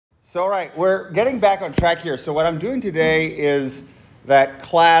So, all right, we're getting back on track here. So what I'm doing today is that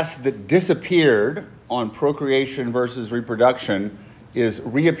class that disappeared on procreation versus reproduction is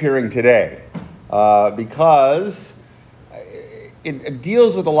reappearing today because it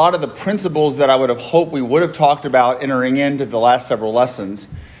deals with a lot of the principles that I would have hoped we would have talked about entering into the last several lessons.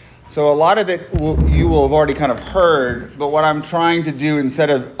 So a lot of it you will have already kind of heard, but what I'm trying to do, instead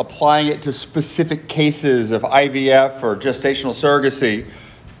of applying it to specific cases of IVF or gestational surrogacy,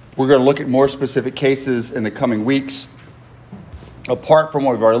 we're going to look at more specific cases in the coming weeks. Apart from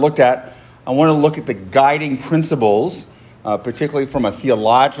what we've already looked at, I want to look at the guiding principles, particularly from a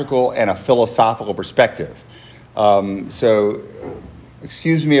theological and a philosophical perspective. So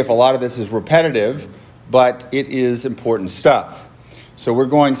excuse me if a lot of this is repetitive, but it is important stuff. So we're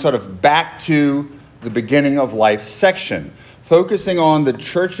going sort of back to the beginning of life section, focusing on the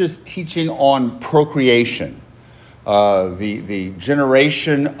church's teaching on procreation, the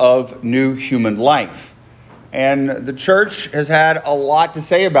generation of new human life. And the church has had a lot to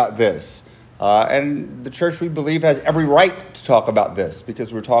say about this. And the church, we believe, has every right to talk about this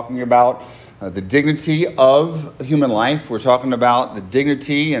because we're talking about the dignity of human life. We're talking about the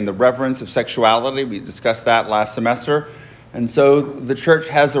dignity and the reverence of sexuality. We discussed that last semester. And so the church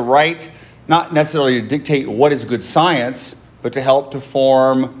has a right not necessarily to dictate what is good science, but to help to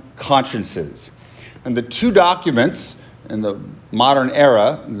form consciences. And the two documents in the modern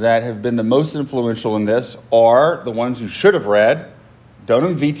era that have been the most influential in this are the ones you should have read: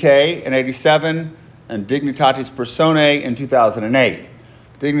 Donum Vitae in 87 and Dignitatis Personae in 2008.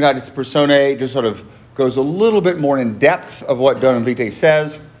 Dignitatis Personae just sort of goes a little bit more in depth of what Donum Vitae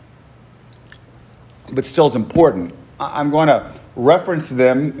says, but still is important. I'm going to reference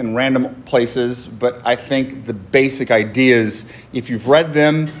them in random places, but I think the basic ideas, if you've read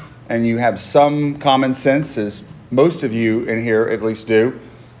them and you have some common sense, as most of you in here at least do,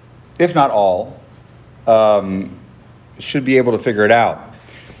 if not all, should be able to figure it out.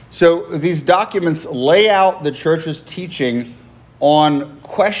 So these documents lay out the church's teaching on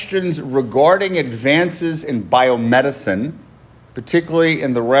questions regarding advances in biomedicine, particularly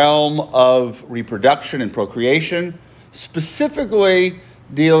in the realm of reproduction and procreation, specifically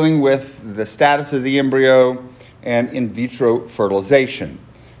dealing with the status of the embryo and in vitro fertilization.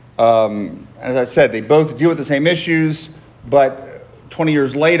 As I said, they both deal with the same issues, but 20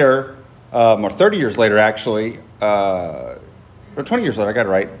 years later, or 30 years later actually, or 20 years later, I got it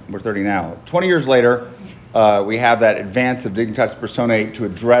right, we're 30 now. 20 years later, we have that advance of Dignitatis Personae to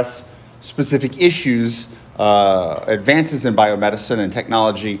address specific issues, advances in biomedicine and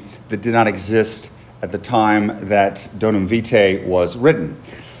technology that did not exist at the time that Donum Vitae was written.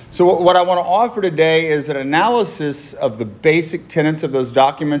 So what I want to offer today is an analysis of the basic tenets of those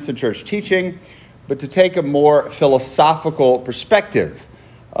documents in church teaching, but to take a more philosophical perspective,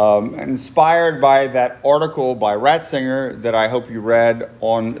 inspired by that article by Ratzinger that I hope you read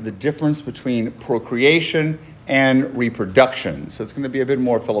on the difference between procreation and reproduction. So it's going to be a bit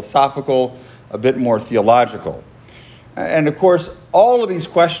more philosophical, a bit more theological. And of course, all of these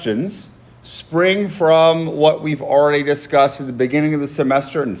questions spring from what we've already discussed at the beginning of the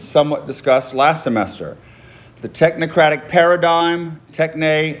semester and somewhat discussed last semester: the technocratic paradigm,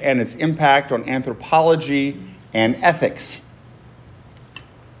 techne, and its impact on anthropology and ethics.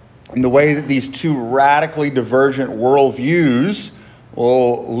 And the way that these two radically divergent worldviews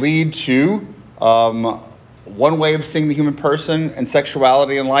will lead to one way of seeing the human person and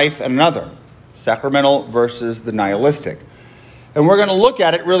sexuality and life and another, sacramental versus the nihilistic. And we're going to look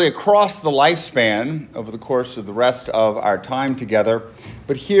at it really across the lifespan over the course of the rest of our time together,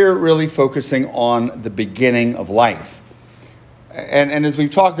 but here really focusing on the beginning of life. And as we've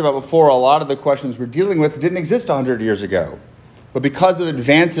talked about before, a lot of the questions we're dealing with didn't exist 100 years ago. But because of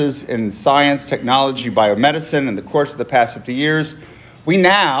advances in science, technology, biomedicine in the course of the past 50 years, we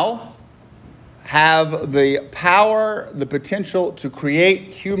now have the power, the potential to create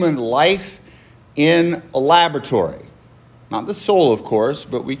human life in a laboratory. Not the soul, of course,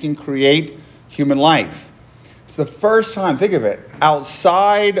 but we can create human life. It's the first time, think of it,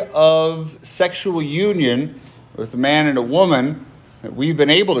 outside of sexual union with a man and a woman that we've been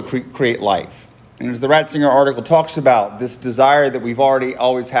able to create life. And as the Ratzinger article talks about, this desire that we've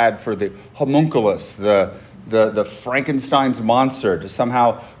always had for the homunculus, the Frankenstein's monster, to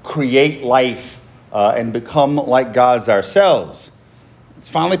somehow create life and become like gods ourselves. It's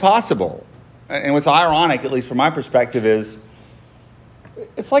finally possible. And what's ironic, at least from my perspective, is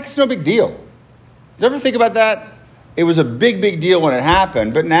it's like it's no big deal. You ever think about that? It was a big deal when it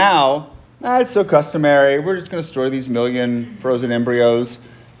happened, but now it's so customary. We're just going to store these million frozen embryos.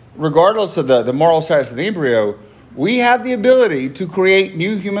 Regardless of the moral status of the embryo, we have the ability to create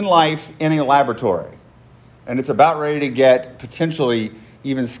new human life in a laboratory. And it's about ready to get potentially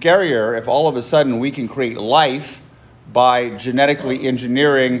even scarier if all of a sudden we can create life by genetically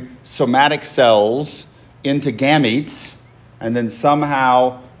engineering somatic cells into gametes and then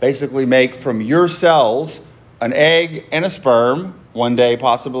somehow basically make from your cells an egg and a sperm one day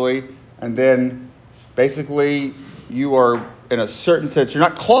possibly, and then basically you are, in a certain sense, you're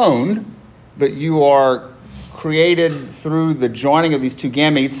not cloned, but you are created through the joining of these two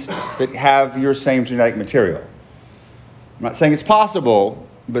gametes that have your same genetic material. I'm not saying it's possible,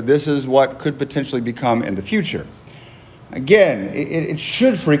 but this is what could potentially become in the future. Again, it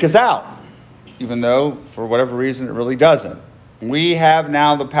should freak us out, even though, for whatever reason, it really doesn't. We have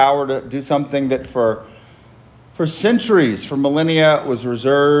now the power to do something that for centuries, for millennia, was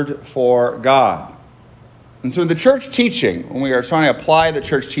reserved for God. And so the church teaching, when we are trying to apply the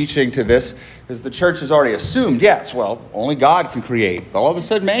church teaching to this, because the church has already assumed, yes, well, only God can create. All of a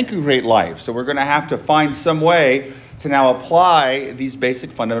sudden, man can create life. So we're going to have to find some way to now apply these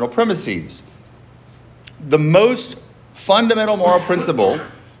basic fundamental premises. The most fundamental moral principle,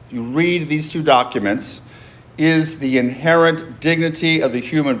 if you read these two documents, is the inherent dignity of the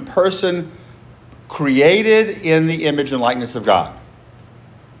human person created in the image and likeness of God.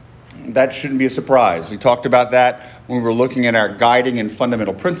 That shouldn't be a surprise. We talked about that when we were looking at our guiding and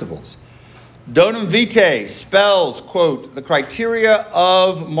fundamental principles. Donum vitae spells, quote, the criteria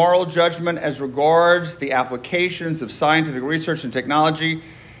of moral judgment as regards the applications of scientific research and technology,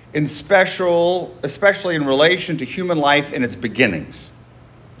 especially in relation to human life in its beginnings.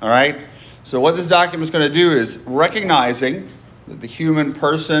 All right? So what this document is going to do is recognizing that the human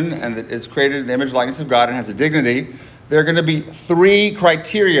person and that is created in the image and likeness of God and has a dignity. There are going to be three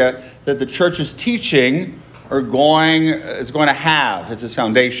criteria that the church's teaching is going to have as its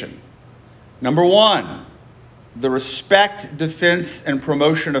foundation. Number one, the respect, defense, and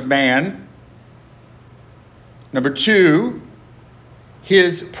promotion of man. Number two,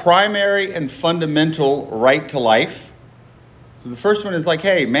 his primary and fundamental right to life. So the first one is like,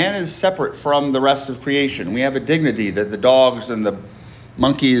 hey, man is separate from the rest of creation. We have a dignity that the dogs and the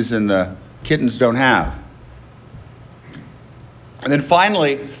monkeys and the kittens don't have. And then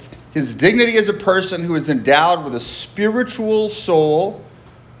finally, his dignity as a person who is endowed with a spiritual soul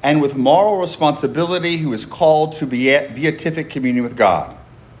and with moral responsibility, who is called to beatific communion with God.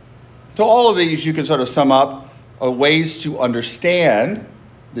 So all of these you can sort of sum up ways to understand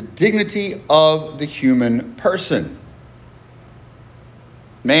the dignity of the human person.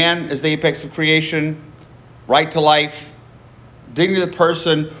 Man is the apex of creation, right to life, dignity of the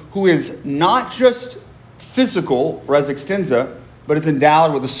person who is not just physical, res extensa, but is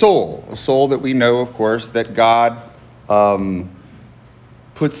endowed with a soul that we know, of course, that God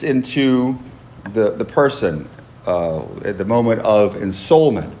puts into the person at the moment of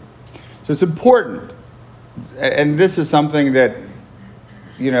ensoulment. So it's important. And this is something that,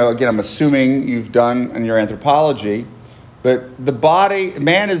 again, I'm assuming you've done in your anthropology, but the body,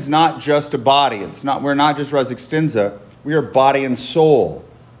 man is not just a body. We're not just res extensa. We are body and soul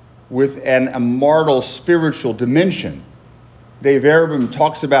with an immortal spiritual dimension. Dave Arabin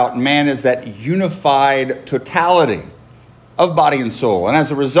talks about man as that unified totality of body and soul. And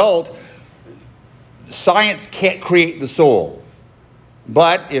as a result, science can't create the soul.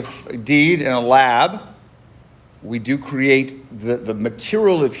 But if indeed in a lab we do create the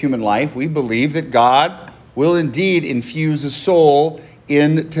material of human life, we believe that God will indeed infuse a soul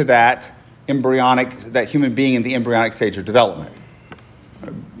into that human being in the embryonic stage of development.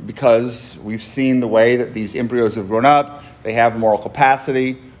 Because we've seen the way that these embryos have grown up, they have moral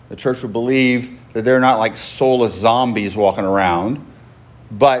capacity. The church will believe that they're not like soulless zombies walking around,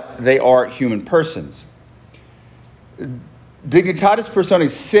 but they are human persons. Dignitatis Personae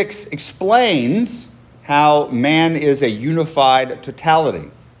 6 explains how man is a unified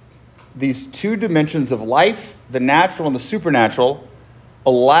totality. These two dimensions of life, the natural and the supernatural,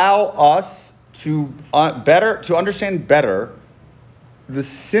 allow us to understand better the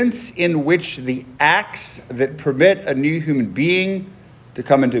sense in which the acts that permit a new human being to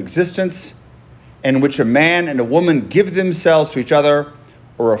come into existence, in which a man and a woman give themselves to each other,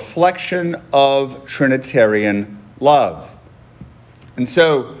 a reflection of Trinitarian love. And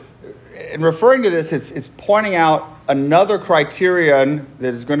so, in referring to this, it's pointing out another criterion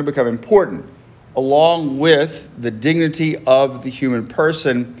that is going to become important, along with the dignity of the human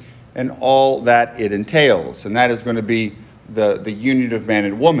person and all that it entails. And that is going to be the union of man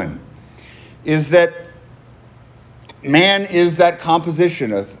and woman, is that man is that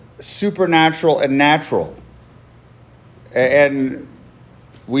composition of supernatural and natural. And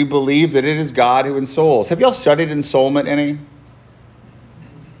we believe that it is God who ensouls. Have y'all studied ensoulment any?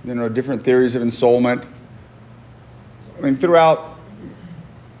 Different theories of ensoulment. I mean, throughout,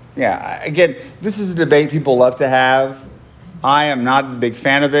 again, this is a debate people love to have. I am not a big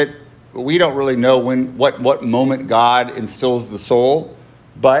fan of it. We don't really know what moment God instills the soul,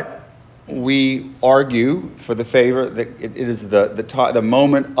 but we argue for the favor that it is the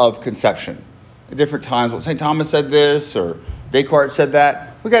moment of conception. At different times, St. Thomas said this or Descartes said that.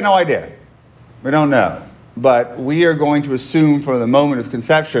 We got no idea. We don't know. But we are going to assume from the moment of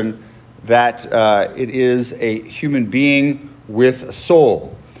conception that it is a human being with a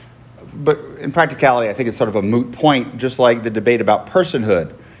soul. But in practicality, I think it's sort of a moot point, just like the debate about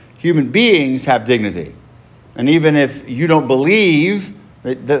personhood. Human beings have dignity. And even if you don't believe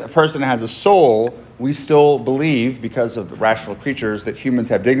that a person has a soul, we still believe, because of the rational creatures, that humans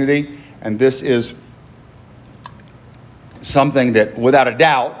have dignity. And this is something that, without a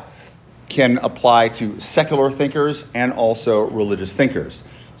doubt, can apply to secular thinkers and also religious thinkers.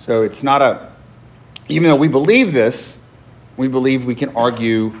 So it's not even though we believe this, we believe we can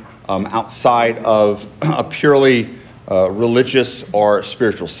argue outside of a purely religious or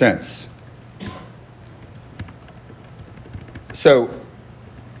spiritual sense. So,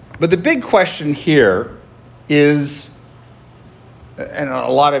 but the big question here is, and a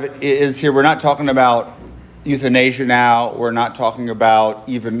lot of it is here, we're not talking about euthanasia now. We're not talking about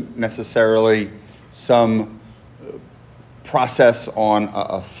even necessarily some process on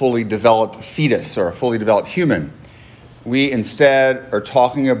a fully developed fetus or a fully developed human. We instead are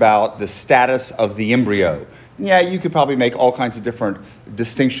talking about the status of the embryo. Yeah, you could probably make all kinds of different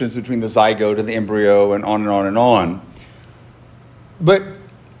distinctions between the zygote and the embryo and on and on and on. But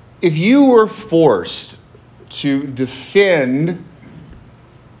if you were forced to defend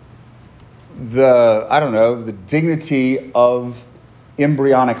the dignity of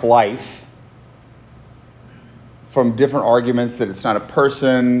embryonic life from different arguments that it's not a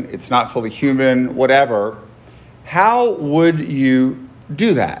person, it's not fully human, whatever, how would you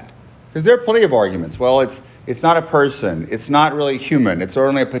do that? Because there are plenty of arguments. Well, it's not a person, it's not really human, it's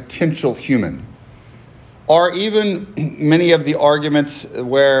only a potential human. Or even many of the arguments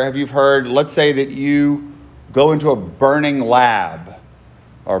where, have you heard, let's say that you go into a burning lab,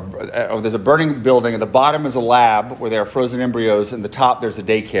 or there's a burning building, and the bottom is a lab where there are frozen embryos, and the top there's a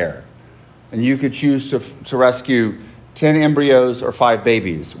daycare. And you could choose to rescue 10 embryos or 5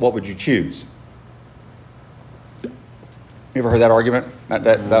 babies. What would you choose? You ever heard that argument?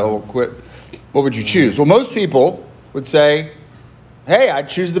 That little quit? What would you choose? Well, most people would say, hey, I'd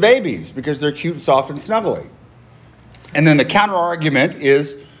choose the babies because they're cute, soft, and snuggly. And then the counter argument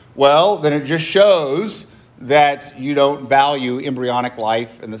is, well, then it just shows that you don't value embryonic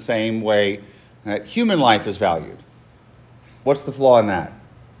life in the same way that human life is valued. What's the flaw in that?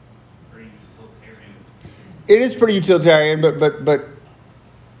 Pretty utilitarian. It is pretty utilitarian, but not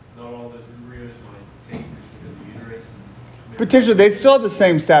all those embryos might take the uterus. Potentially, they still have the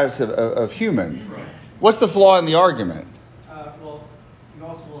same status of human. Right. What's the flaw in the argument? Well, you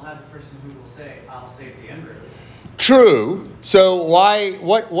also will have the person who will say, I'll save the embryos. True. So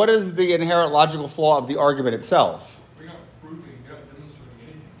what is the inherent logical flaw of the argument itself? You're not proving, you're not demonstrating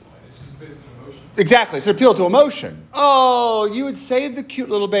anything. It's just based on emotion. Exactly. It's an appeal to emotion. Oh, you would save the cute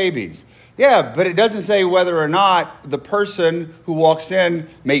little babies. Yeah, but it doesn't say whether or not the person who walks in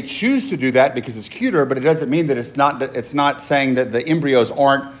may choose to do that because it's cuter, but it doesn't mean that it's not saying that the embryos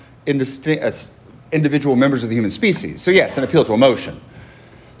aren't individual members of the human species. So yeah, it's an appeal to emotion.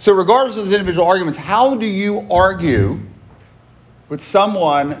 So regardless of those individual arguments, how do you argue with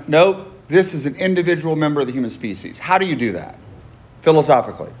someone, nope, this is an individual member of the human species? How do you do that,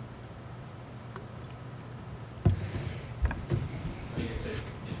 philosophically? I mean, it's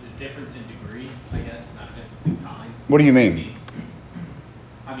a difference in degree, I guess, not a difference in kind. What do you mean?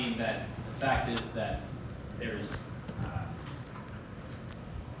 I mean that the fact is that there's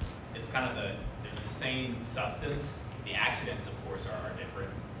there's the same substance. The accidents, of course, are different,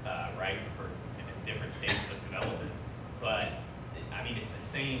 right, for in different stages of development. But I mean, it's the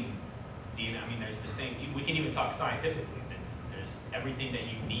same DNA. I mean, there's the same. We can even talk scientifically. There's everything that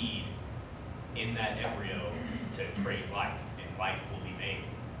you need in that embryo to create life, and life will be made.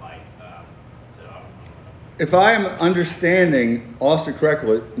 If I am understanding Austin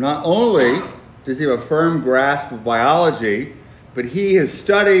correctly, not only does he have a firm grasp of biology, but he has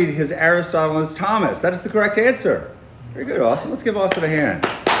studied his Aristotle and his Thomas. That is the correct answer. Very good, Austin. Let's give Austin a hand.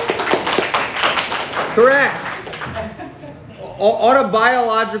 Correct. On a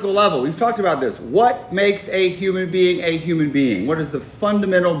biological level, we've talked about this. What makes a human being a human being? What is the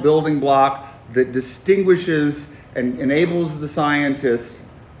fundamental building block that distinguishes and enables the scientist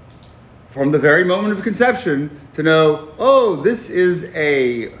from the very moment of conception to know, oh, this is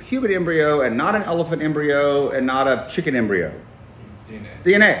a human embryo and not an elephant embryo and not a chicken embryo.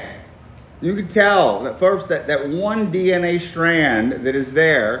 DNA. You can tell that first that one DNA strand that is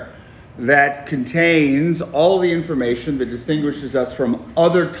there that contains all the information that distinguishes us from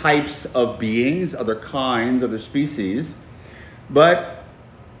other types of beings, other kinds, other species. But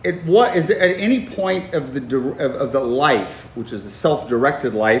is there at any point of the life, which is the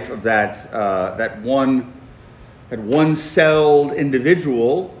self-directed life of that one-celled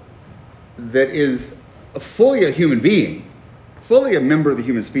individual that is fully a human being, fully a member of the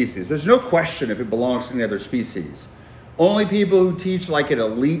human species. There's no question if it belongs to any other species. Only people who teach like at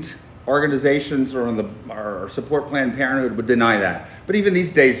elite organizations or support Planned Parenthood would deny that. But even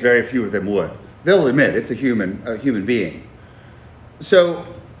these days, very few of them would. They'll admit it's a human being. So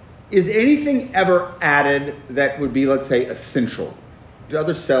is anything ever added that would be, let's say, essential? Do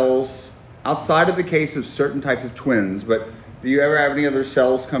other cells, outside of the case of certain types of twins, but do you ever have any other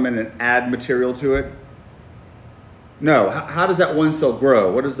cells come in and add material to it? No. How does that one cell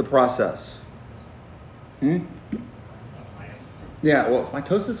grow? What is the process? Yeah, well,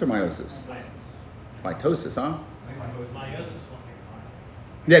 mitosis or meiosis? Mitosis, huh? Meiosis wants to combine.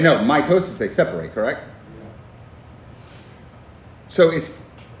 Yeah, no, mitosis, they separate, correct? Yeah. So is it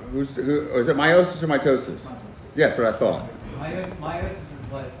meiosis or mitosis? Yeah, that's what I thought. Meiosis is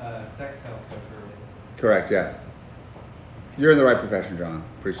what sex cells go through. Correct, yeah. You're in the right profession, John.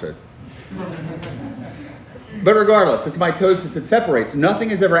 Appreciate it. But regardless, it's mitosis, it separates. Nothing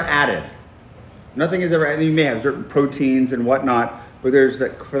is ever added. Nothing is ever added. You may have certain proteins and whatnot, but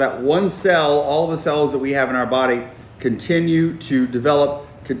for that one cell, all the cells that we have in our body continue to develop,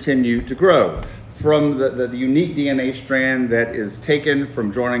 continue to grow. From the unique DNA strand that is taken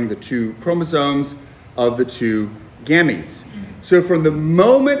from joining the two chromosomes of the two gametes. So from the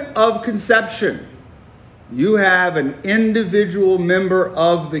moment of conception, you have an individual member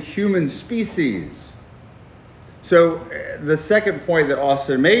of the human species. So the second point that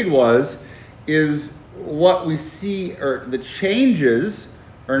Austin made is what we see, or the changes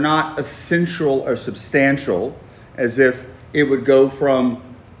are not essential or substantial, as if it would go from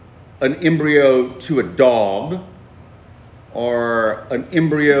an embryo to a dog or an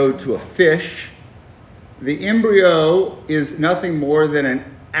embryo to a fish. The embryo is nothing more than an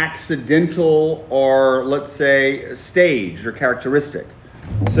accidental, or let's say a stage or characteristic.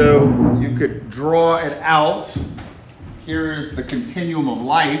 So you could draw it out. Here is the continuum of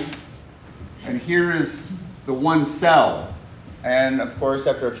life, and here is the one cell. And of course,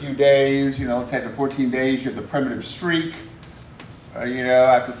 after a few days, let's say after 14 days, you have the primitive streak.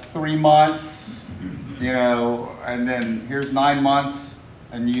 After 3 months, and then here's 9 months,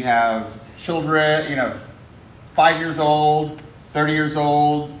 and you have children, 5 years old, 30 years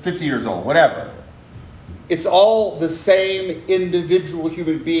old, 50 years old, whatever. It's all the same individual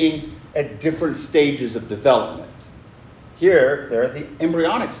human being at different stages of development. Here, they're at the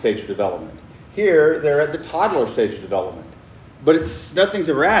embryonic stage of development. Here, they're at the toddler stage of development. But nothing's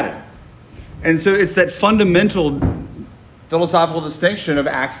ever added. And so it's that fundamental philosophical distinction of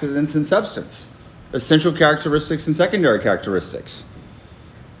accidents and substance, essential characteristics and secondary characteristics.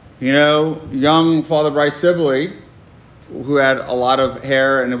 Young Father Bryce Sibley, who had a lot of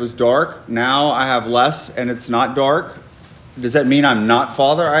hair and it was dark, now I have less and it's not dark. Does that mean I'm not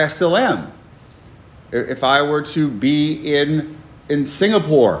Father? I still am. If I were to be in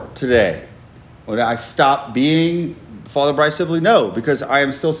Singapore today, would I stop being Father Bryce Sibley? No, because I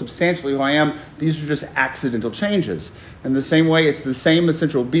am still substantially who I am. These are just accidental changes. In the same way, it's the same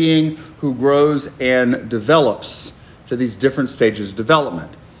essential being who grows and develops to these different stages of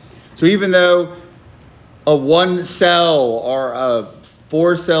development. So even though a one cell or a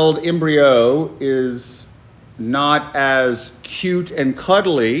 4-celled embryo is not as cute and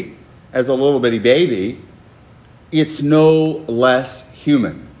cuddly as a little bitty baby, it's no less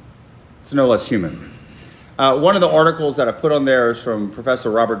human. It's no less human. One of the articles that I put on there is from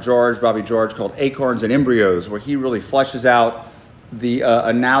Professor Bobby George, called Acorns and Embryos, where he really fleshes out the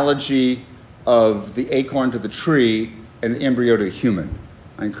analogy of the acorn to the tree and the embryo to the human.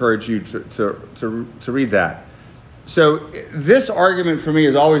 I encourage you to read that. So this argument for me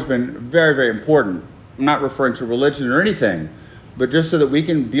has always been very, very important. I'm not referring to religion or anything, but just so that we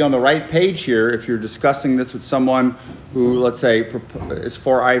can be on the right page here. If you're discussing this with someone who, let's say, is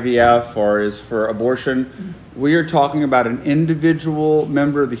for IVF or is for abortion, we are talking about an individual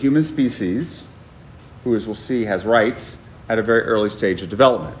member of the human species who, as we'll see, has rights at a very early stage of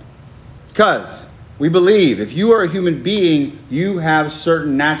development. Because we believe if you are a human being, you have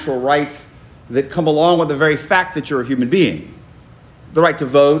certain natural rights that come along with the very fact that you're a human being. the right to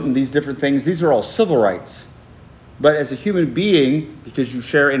vote and these different things, these are all civil rights. But as a human being, because you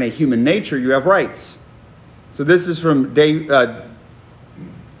share in a human nature, you have rights. So this is from Donum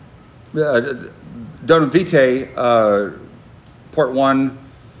Vitae, part 1.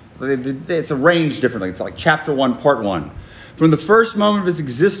 It's arranged differently. It's like chapter 1, part 1. From the first moment of its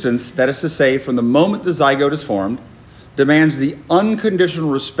existence, that is to say, from the moment the zygote is formed, demands the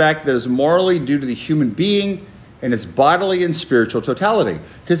unconditional respect that is morally due to the human being in his bodily and spiritual totality.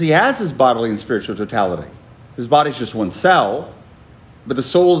 Because he has his bodily and spiritual totality. His body's just one cell, but the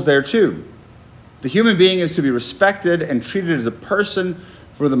soul is there too. The human being is to be respected and treated as a person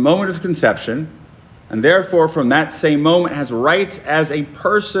from the moment of conception, and therefore from that same moment has rights as a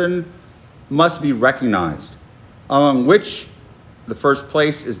person must be recognized, among which the first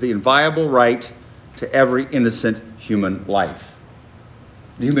place is the inviolable right to every innocent human life,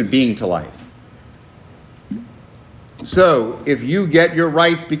 the human being to life. So if you get your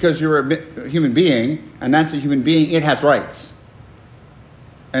rights because you're a human being, and that's a human being, it has rights.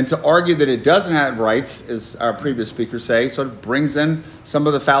 And to argue that it doesn't have rights, as our previous speakers say, sort of brings in some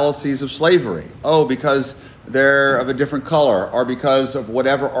of the fallacies of slavery. Oh, because they're of a different color, or because of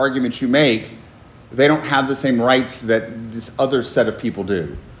whatever argument you make, they don't have the same rights that this other set of people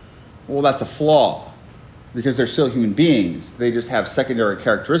do. Well, that's a flaw, because they're still human beings. They just have secondary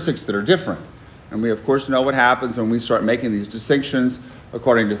characteristics that are different. And we, of course, know what happens when we start making these distinctions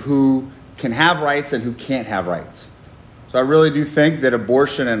according to who can have rights and who can't have rights. So I really do think that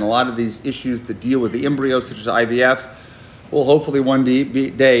abortion and a lot of these issues that deal with the embryo, such as IVF, will hopefully one day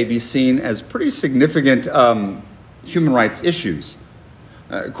be seen as pretty significant human rights issues.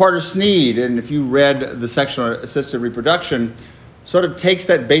 Carter Snead, and if you read the section on assisted reproduction, sort of takes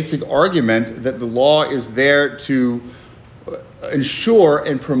that basic argument that the law is there to ensure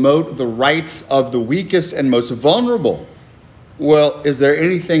and promote the rights of the weakest and most vulnerable. Well, is there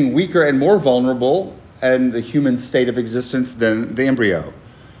anything weaker and more vulnerable in the human state of existence than the embryo?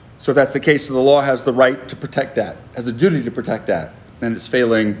 So if that's the case, the law has the right to protect that, has a duty to protect that, and it's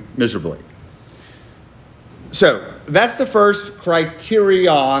failing miserably. So that's the first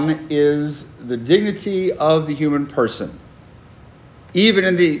criterion, is the dignity of the human person, even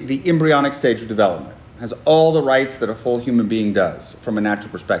in the embryonic stage of development. Has all the rights that a full human being does from a natural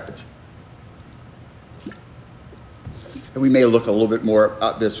perspective. And we may look a little bit more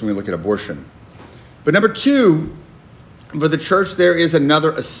at this when we look at abortion. But number 2, for the church, there is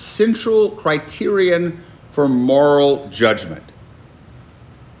another essential criterion for moral judgment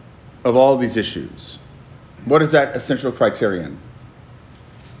of all these issues. What is that essential criterion?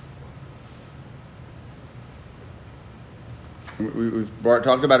 We've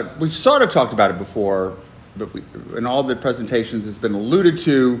talked about it. We've sort of talked about it before, but in all the presentations it's been alluded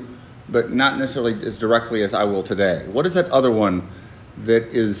to, but not necessarily as directly as I will today. What is that other one that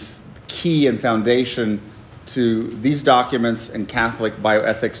is key and foundation to these documents and Catholic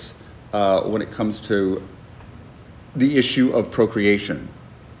bioethics when it comes to the issue of procreation?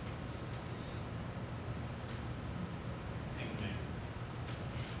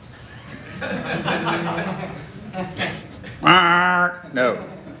 No.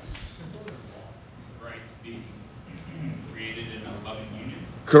 Right to be created in a loving union.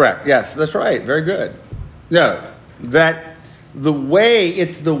 Correct. Yes, that's right. Very good. No, that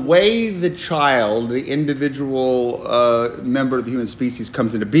it's the way the child, the individual member of the human species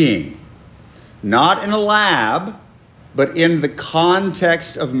comes into being. Not in a lab, but in the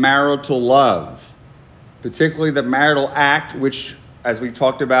context of marital love. Particularly the marital act, which, as we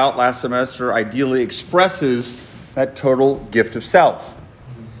talked about last semester, ideally expresses that total gift of self.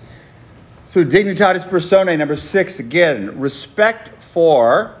 So dignitatis personae, number 6, again, respect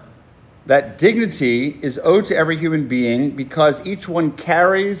for that dignity is owed to every human being because each one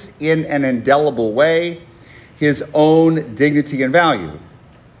carries in an indelible way his own dignity and value.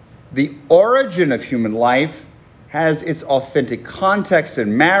 The origin of human life has its authentic context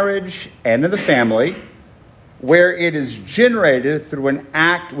in marriage and in the family, where it is generated through an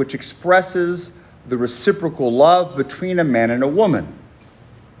act which expresses the reciprocal love between a man and a woman.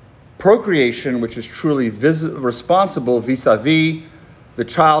 Procreation, which is truly responsible vis-a-vis the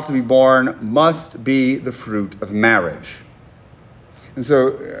child to be born, must be the fruit of marriage. And so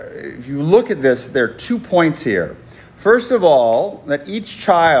if you look at this, there are 2 points here. First of all, that each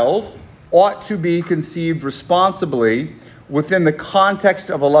child ought to be conceived responsibly within the context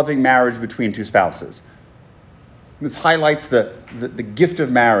of a loving marriage between 2 spouses. This highlights the gift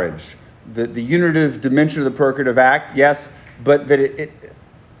of marriage, the unitive dimension of the procreative act, yes, but that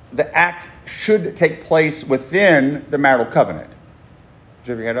the act should take place within the marital covenant. Did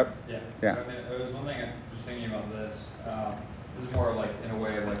you have your hand up? Yeah. Yeah. I mean, it was one thing I was thinking about this. Is more like in a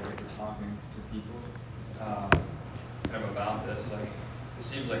way like if we're talking to people kind of about this, like it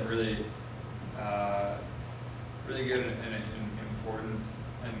seems like really really good and important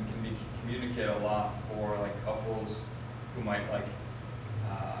and can be communicate a lot for like couples who might like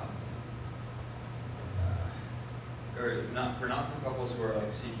or not for couples who are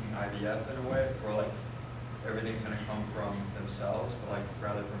like seeking IVF in a way, for like everything's going to come from themselves, but like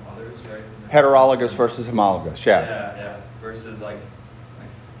rather from others, right? Heterologous versus homologous, yeah. Yeah. Versus like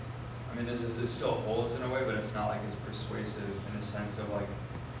I mean, this still holds in a way, but it's not like as persuasive in the sense of like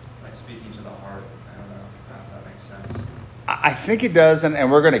speaking to the heart. I don't know if that makes sense. I think it does,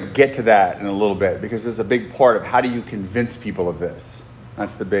 and we're going to get to that in a little bit, because there's a big part of how do you convince people of this.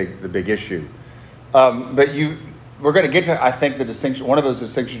 That's the big issue. We're going to get to, I think, the distinction. One of those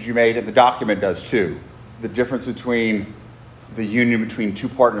distinctions you made, and the document does too. The difference between the union between two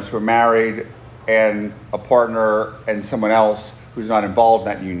partners who are married and a partner and someone else who's not involved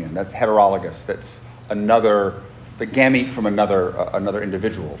in that union. That's heterologous. That's the gamete from another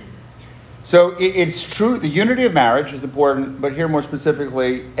individual. So it's true, the unity of marriage is important, but here more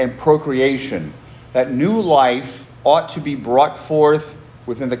specifically, and procreation. That new life ought to be brought forth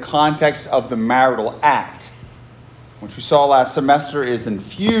within the context of the marital act, which we saw last semester is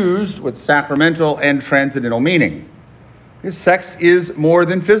infused with sacramental and transcendental meaning. Sex is more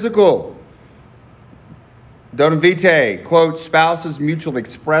than physical. Donum Vitae, quote, spouses mutually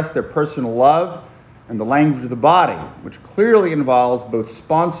express their personal love and the language of the body, which clearly involves both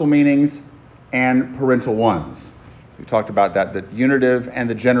sponsal meanings and parental ones. We talked about that, the unitive and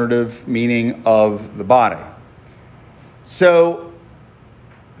the generative meaning of the body. So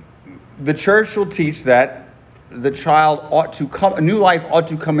the church will teach that the child a new life ought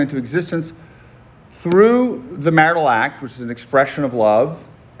to come into existence through the marital act, which is an expression of love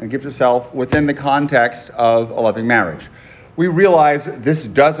and gift of self within the context of a loving marriage. We realize this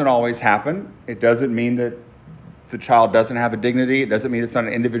doesn't always happen. It doesn't mean that the child doesn't have a dignity. It doesn't mean it's not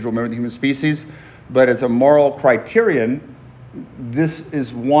an individual member of the human species. But as a moral criterion, this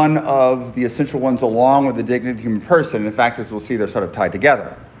is one of the essential ones along with the dignity of the human person. In fact, as we'll see, they're sort of tied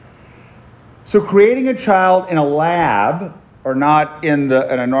together. So creating a child in a lab, or not in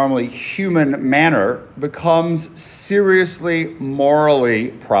a normally human manner, becomes seriously morally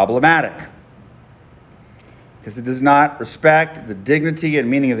problematic, because it does not respect the dignity and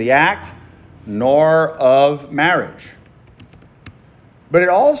meaning of the act, nor of marriage. But it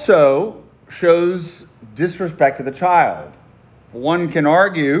also shows disrespect to the child. One can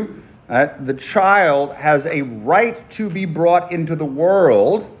argue that the child has a right to be brought into the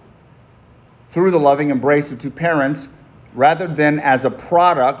world through the loving embrace of two parents, rather than as a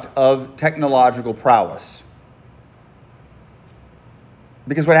product of technological prowess.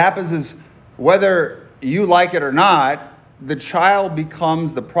 Because what happens is, whether you like it or not, the child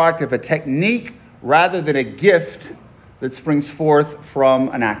becomes the product of a technique rather than a gift that springs forth from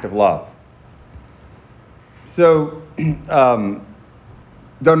an act of love. So, Donum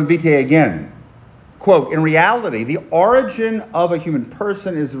Vitae again, quote, in reality, the origin of a human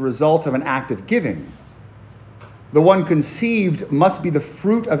person is the result of an act of giving. The one conceived must be the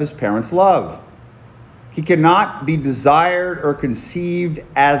fruit of his parents' love. He cannot be desired or conceived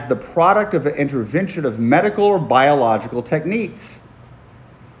as the product of an intervention of medical or biological techniques.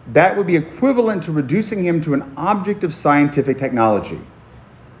 That would be equivalent to reducing him to an object of scientific technology.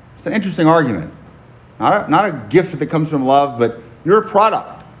 It's an interesting argument. Not a gift that comes from love, but you're a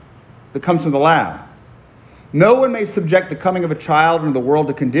product that comes from the lab. No one may subject the coming of a child into the world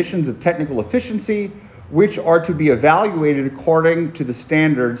to conditions of technical efficiency, which are to be evaluated according to the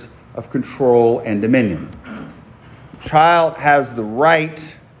standards of control and dominion. The child has the right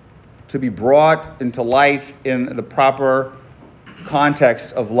to be brought into life in the proper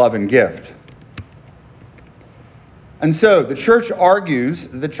context of love and gift. And so the church argues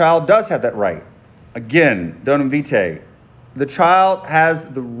the child does have that right. Again, Donum Vitae. The child has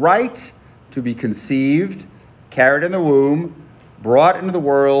the right to be conceived, carried in the womb, brought into the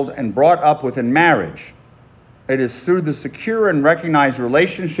world, and brought up within marriage. It is through the secure and recognized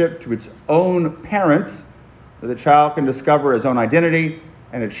relationship to its own parents that the child can discover his own identity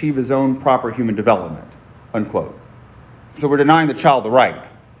and achieve his own proper human development, unquote. So we're denying the child the right.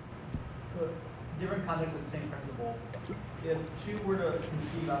 So, different context of the same principle. If two were to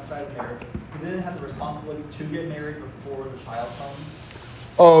conceive outside of marriage, do they have the responsibility to get married before the child comes?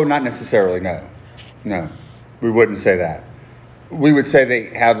 Oh, not necessarily, no. No, we wouldn't say that. We would say they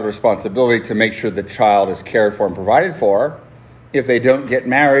have the responsibility to make sure the child is cared for and provided for. If they don't get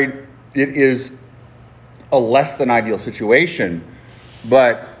married, it is a less than ideal situation.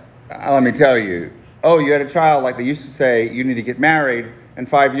 But let me tell you, oh, you had a child, like they used to say, you need to get married. In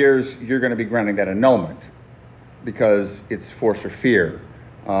 5 years, you're going to be granting that annulment because it's force or fear.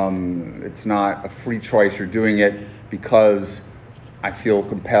 It's not a free choice. You're doing it because I feel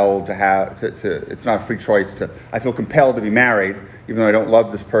compelled to have it's not a free choice I feel compelled to be married even though I don't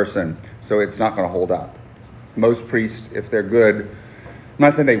love this person, so it's not going to hold up. Most priests, if they're good, I'm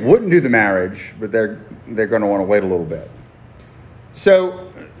not saying they wouldn't do the marriage, but they're going to want to wait a little bit.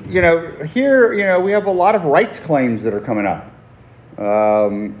 So, here, we have a lot of rights claims that are coming up.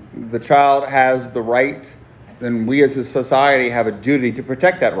 The child has the right, then we as a society have a duty to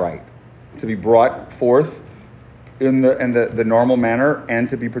protect that right, to be brought forth in the normal manner and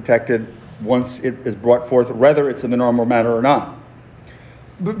to be protected once it is brought forth, whether it's in the normal manner or not.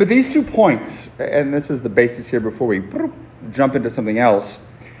 But these 2 points, and this is the basis here before we jump into something else,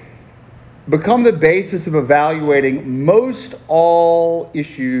 become the basis of evaluating most all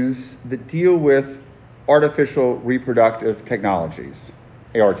issues that deal with artificial reproductive technologies,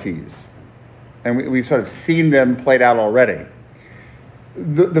 ARTs. And we've sort of seen them played out already.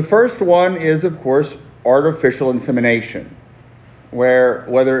 The first one is, of course, artificial insemination, where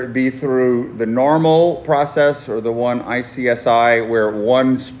whether it be through the normal process or the one ICSI, where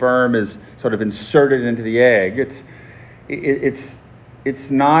one sperm is sort of inserted into the egg, it's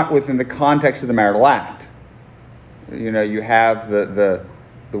not within the context of the marital act. You have the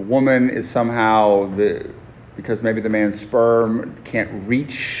woman is somehow because maybe the man's sperm can't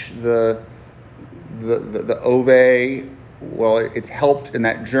reach the ova. Well, it's helped in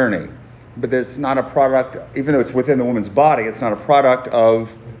that journey, but it's not a product. Even though it's within the woman's body, it's not a product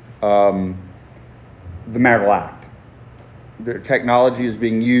of the marital act. The technology is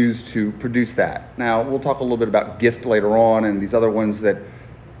being used to produce that. Now, we'll talk a little bit about gift later on and these other ones that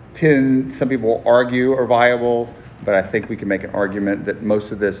some people argue are viable, but I think we can make an argument that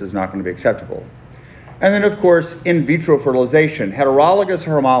most of this is not going to be acceptable. And then, of course, in vitro fertilization, heterologous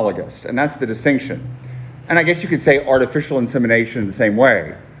or homologous, and that's the distinction. And I guess you could say artificial insemination in the same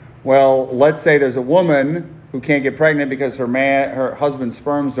way. Well, let's say there's a woman who can't get pregnant because her husband's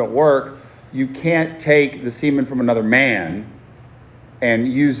sperms don't work. You can't take the semen from another man and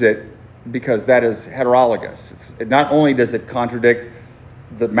use it because that is heterologous. Not only does it contradict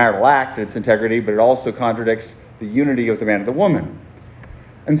the marital act and its integrity, but it also contradicts the unity of the man and the woman.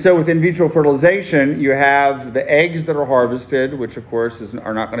 And so with in vitro fertilization, you have the eggs that are harvested, which of course that's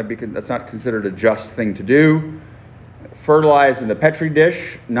not considered a just thing to do, fertilized in the Petri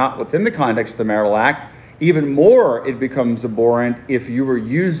dish, not within the context of the marital act. Even more, it becomes abhorrent if you were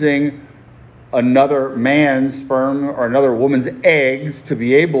using another man's sperm or another woman's eggs to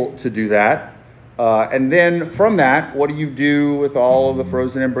be able to do that. And then from that, what do you do with all of the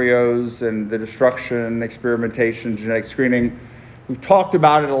frozen embryos and the destruction, experimentation, genetic screening? We've talked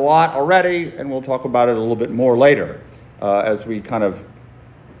about it a lot already, and we'll talk about it a little bit more later as we kind of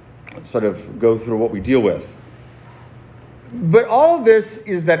sort of go through what we deal with. But all of this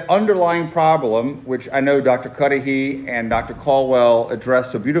is that underlying problem, which I know Dr. Cudahy and Dr. Caldwell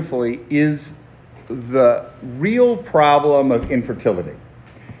addressed so beautifully, is the real problem of infertility.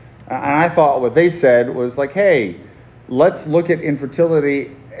 And I thought what they said was like, hey, let's look at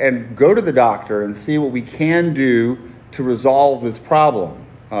infertility and go to the doctor and see what we can do to resolve this problem.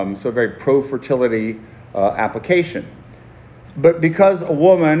 So a very pro-fertility application. But because a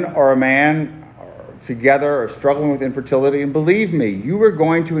woman or a man together are struggling with infertility, and believe me, you are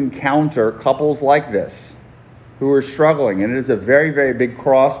going to encounter couples like this who are struggling, and it is a very, very big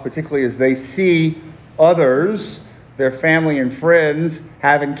cross, particularly as they see others, their family and friends,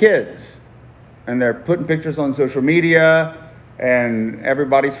 having kids. And they're putting pictures on social media, and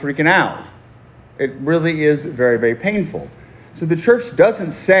everybody's freaking out. It really is very, very painful. So the church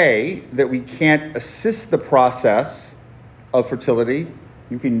doesn't say that we can't assist the process of fertility.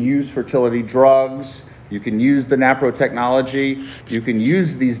 You can use fertility drugs. You can use the NAPRO technology. You can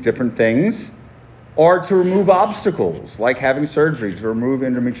use these different things. Or to remove obstacles, like having surgery to remove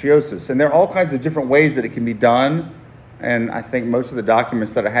endometriosis. And there are all kinds of different ways that it can be done. And I think most of the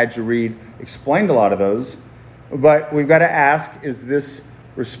documents that I had you read explained a lot of those. But we've got to ask, is this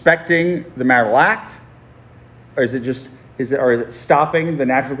respecting the marital act? Or is it stopping the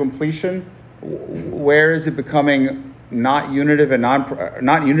natural completion? Where is it becoming not unitive and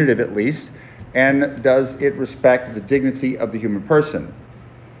not unitive at least? And does it respect the dignity of the human person?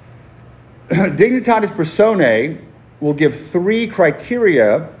 Dignitatis Personae will give 3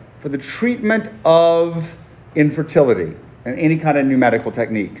 criteria for the treatment of infertility and any kind of new medical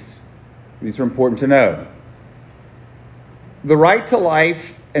techniques. These are important to know. The right to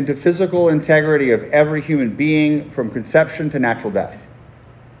life and to physical integrity of every human being from conception to natural death.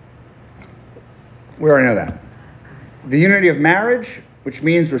 We already know that. The unity of marriage, which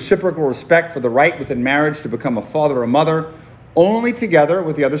means reciprocal respect for the right within marriage to become a father or a mother, only together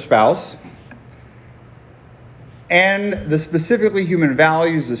with the other spouse. And the specifically human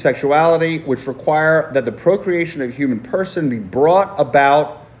values of sexuality, which require that the procreation of a human person be brought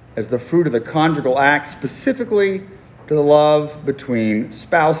about as the fruit of the conjugal act, specifically to the love between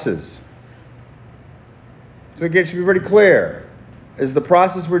spouses. So again, it should be pretty clear. Is the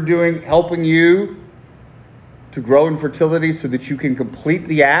process we're doing helping you to grow in fertility so that you can complete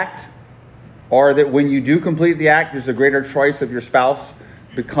the act? Or that when you do complete the act, there's a greater choice of your spouse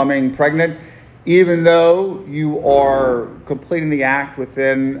becoming pregnant? Even though you are completing the act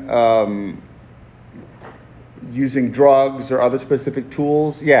within using drugs or other specific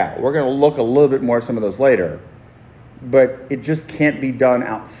tools, yeah, we're going to look a little bit more at some of those later. But it just can't be done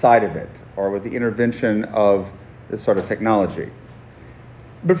outside of it or with the intervention of this sort of technology.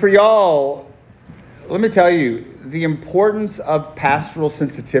 But for y'all, let me tell you, the importance of pastoral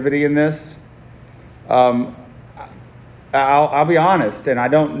sensitivity in this, I'll be honest, and I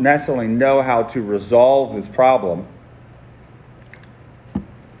don't necessarily know how to resolve this problem.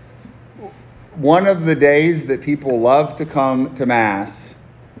 One of the days that people love to come to Mass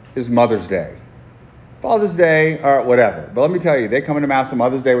is Mother's Day. Father's Day, or whatever. But let me tell you, they come into Mass on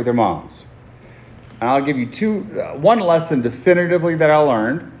Mother's Day with their moms. And I'll give you one lesson definitively that I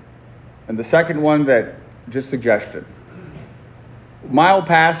learned, and the second one that just suggestion. My old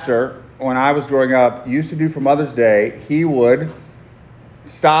pastor, when I was growing up, used to do for Mother's Day, he would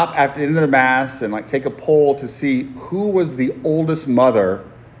stop at the end of the Mass and take a poll to see who was the oldest mother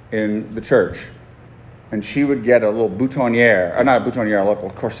in the church. And she would get a little boutonniere, or not a boutonniere, a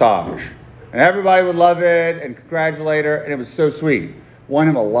little corsage. And everybody would love it and congratulate her, and it was so sweet. Won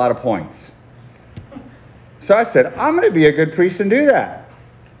him a lot of points. So I said, I'm going to be a good priest and do that.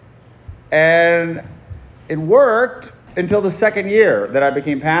 And it worked until the second year that I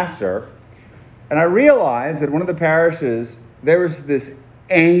became pastor. And I realized that one of the parishes, there was this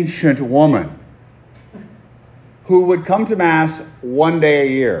ancient woman who would come to Mass one day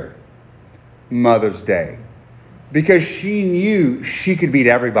a year, Mother's Day, because she knew she could beat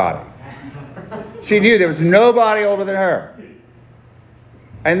everybody. She knew there was nobody older than her.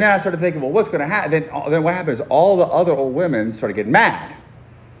 And then I started thinking, well, what's going to happen? Then what happened is all the other old women started getting mad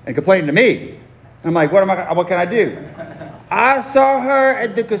and complaining to me. And I'm like, what can I do? I saw her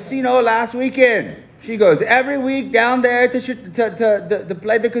at the casino last weekend. She goes every week down there to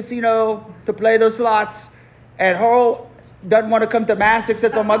play the casino, to play those slots. And her doesn't want to come to Mass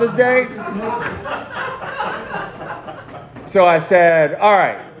except on Mother's Day. So I said, all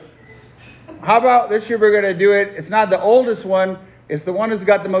right, how about this year we're going to do it? It's not the oldest one. It's the one who's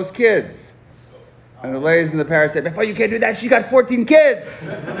got the most kids. And the ladies in the parish said, before you can't do that, she got 14 kids.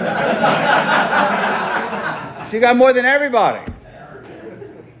 She got more than everybody.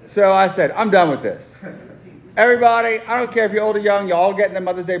 So I said, I'm done with this. Everybody, I don't care if you're old or young, you all get the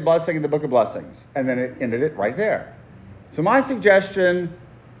Mother's Day blessing in the Book of Blessings. And then it ended it right there. So my suggestion,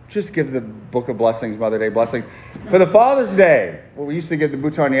 just give the Book of Blessings, Mother's Day blessings. For the Father's Day, well, we used to give the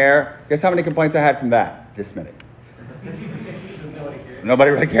boutonniere. Guess how many complaints I had from that? This many.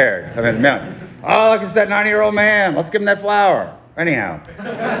 Nobody really cared. I mean, oh, look, it's that 90-year-old man. Let's give him that flower. Anyhow.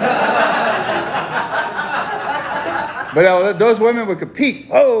 But those women would compete.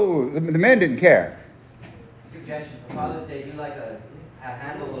 Oh, the men didn't care. Suggestion for Father's Day, do like a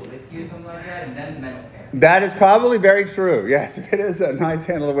handle of whiskey or something like that, and then the men will care. That is probably very true. Yes, if it is a nice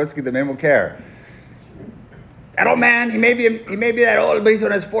handle of whiskey, the men will care. That old man, he may be that old, but he's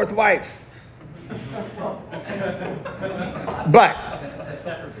on his fourth wife. But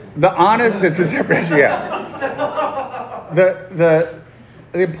it's a separate issue, yeah. The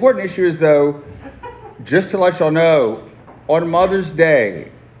important issue is, though, just to let y'all know, on Mother's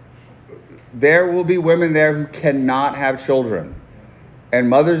Day, there will be women there who cannot have children. And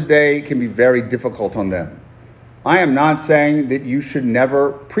Mother's Day can be very difficult on them. I am not saying that you should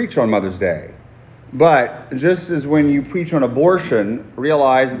never preach on Mother's Day. But just as when you preach on abortion,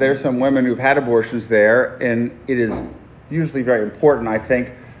 realize that there's some women who've had abortions there, and it is usually very important, I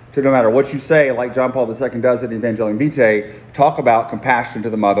think, to no matter what you say, like John Paul II does in Evangelium Vitae, talk about compassion to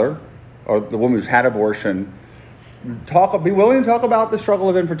the mother or the woman who's had abortion. Be willing to talk about the struggle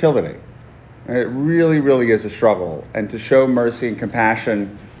of infertility. And it really, really is a struggle, and to show mercy and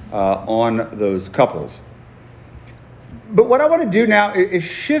compassion on those couples. But what I want to do now is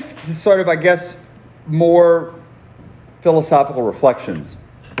shift to sort of, I guess, more philosophical reflections.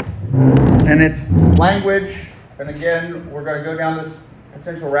 And it's language, and again, we're going to go down this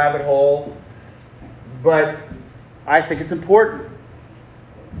potential rabbit hole, but I think it's important.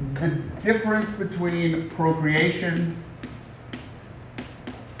 the difference between procreation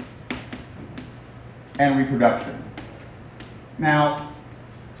and reproduction. Now,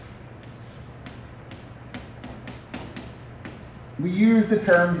 we use the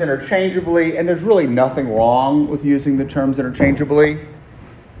terms interchangeably, and there's really nothing wrong with using the terms interchangeably.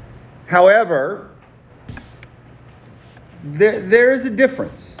 However, there is a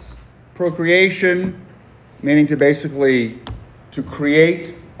difference. Procreation, meaning to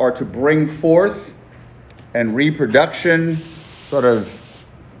create or to bring forth, and reproduction sort of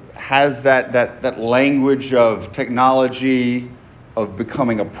has that language of technology, of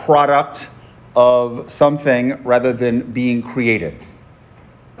becoming a product of something rather than being created.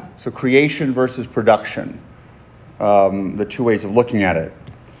 So creation versus production, the two ways of looking at it.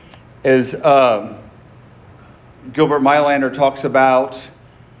 As Gilbert Meilander talks about,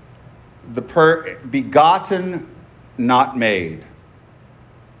 the begotten, not made.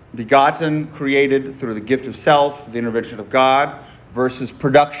 Begotten, created through the gift of self, the intervention of God, versus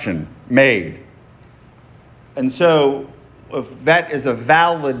production, made. And so, if that is a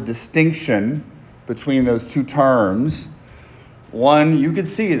valid distinction between those two terms, one, you could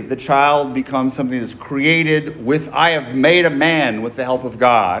see that the child becomes something that's created with, I have made a man with the help of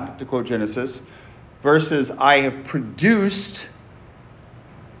God, to quote Genesis, versus I have produced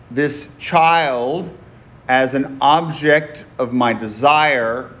this child as an object of my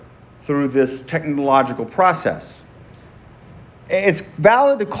desire through this technological process. It's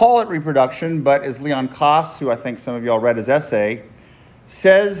valid to call it reproduction, but as Leon Koss, who I think some of y'all read his essay,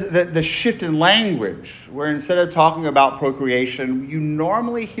 says that the shift in language, where instead of talking about procreation, you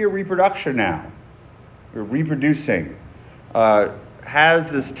normally hear reproduction now. We're reproducing. Has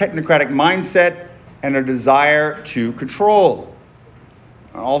this technocratic mindset and a desire to control.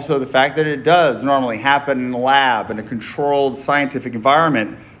 Also the fact that it does normally happen in a lab, in a controlled scientific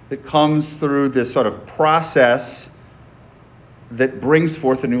environment that comes through this sort of process that brings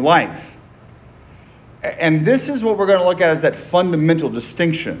forth a new life. And this is what we're going to look at as that fundamental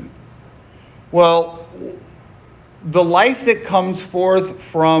distinction. Well, the life that comes forth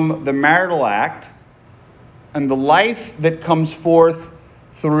from the marital act and the life that comes forth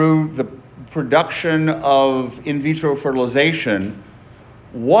through the production of in vitro fertilization,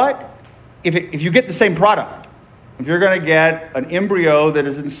 what if you get the same product? If you're going to get an embryo that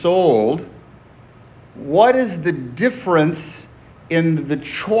is ensouled, what is the difference in the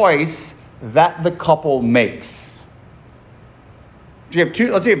choice that the couple makes? Let's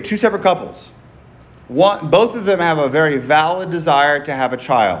say you have two separate couples. Both of them have a very valid desire to have a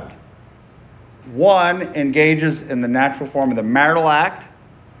child. One engages in the natural form of the marital act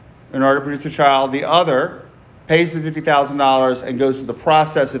in order to produce a child. The other pays the $50,000 and goes through the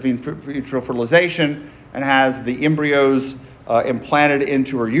process of in vitro fertilization and has the embryos implanted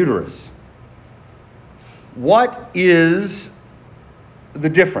into her uterus. What is the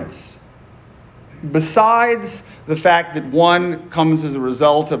difference? Besides the fact that one comes as a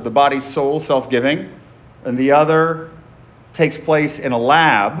result of the body's soul self-giving and the other takes place in a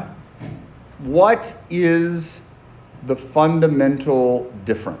lab, what is the fundamental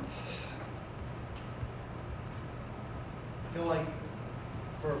difference? I feel like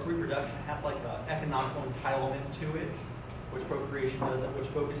for reproduction, it has like an economical entitlement to it, which procreation doesn't, which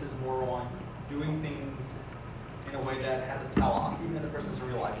focuses more on doing things in a way that has a telos, even if the person doesn't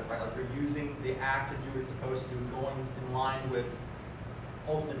realize it, right? Like you're using the act to do what it's supposed to do, going in line with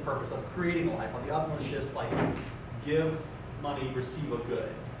ultimate purpose of creating a life. While the other one's just like give money, receive a good.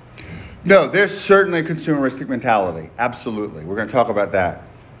 No, there's certainly a consumeristic mentality. Absolutely. We're going to talk about that.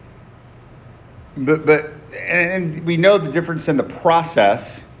 But we know the difference in the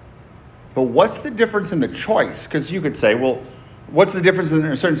process, but what's the difference in the choice? Because you could say, well, what's the difference in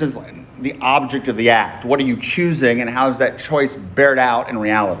a certain sense, the object of the act? What are you choosing, and how is that choice bared out in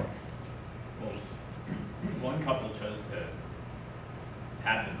reality? Well, one couple chose to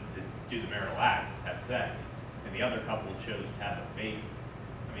do the marital act, have sex, and the other couple chose to have a baby.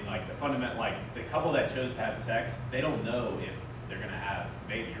 I mean, like the couple that chose to have sex, they don't know if they're going to have a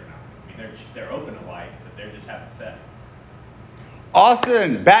baby or not. I mean, they're open to life, but they're just having sex.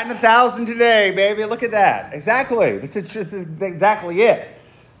 Austin, batting 1,000 today, baby. Look at that. Exactly. This is exactly it.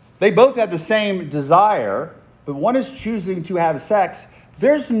 They both have the same desire, but one is choosing to have sex.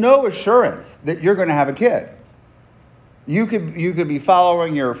 There's no assurance that you're going to have a kid. You could be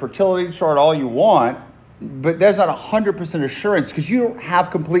following your fertility chart all you want, but there's not 100% assurance because you don't have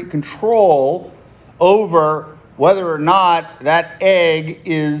complete control over whether or not that egg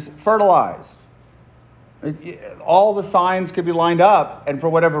is fertilized. All the signs could be lined up, and for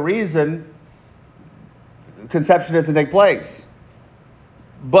whatever reason, conception doesn't take place.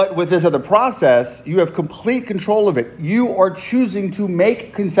 But with this other process, you have complete control of it. You are choosing to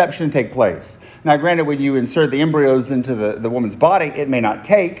make conception take place. Now, granted, when you insert the embryos into the woman's body, it may not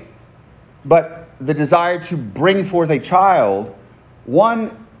take, but the desire to bring forth a child,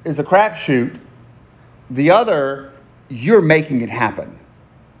 one is a crapshoot, the other, you're making it happen.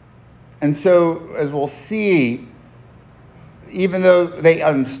 And so, as we'll see, even though they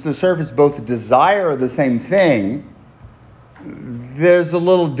on the surface both desire the same thing, there's a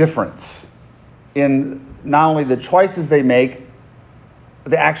little difference in not only the choices they make,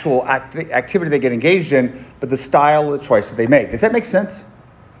 the actual activity they get engaged in, but the style of the choices they make. Does that make sense?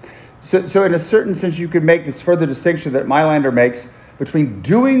 So in a certain sense, you could make this further distinction that Meilander makes between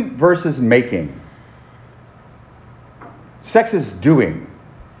doing versus making. Sex is doing.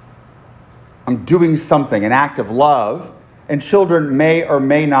 I'm doing something, an act of love, and children may or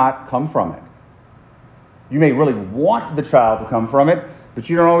may not come from it. You may really want the child to come from it, but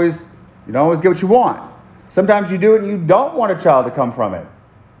you don't always get what you want. Sometimes you do it and you don't want a child to come from it,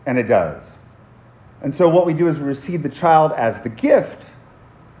 and it does. And so what we do is we receive the child as the gift.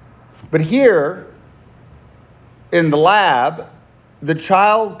 But here, in the lab, the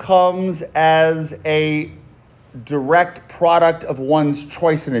child comes as a direct product of one's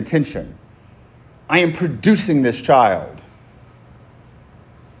choice and intention. I am producing this child.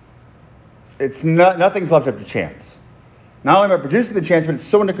 It's nothing's left up to chance. Not only am I producing the chance, but it's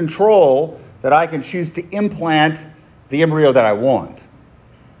so under control that I can choose to implant the embryo that I want.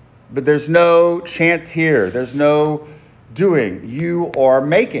 But there's no chance here. There's no doing. You are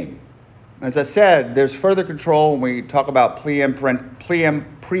making. As I said, there's further control when we talk about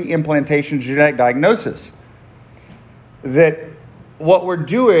pre-implantation genetic diagnosis. That what we're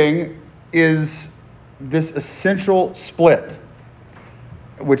doing is this essential split,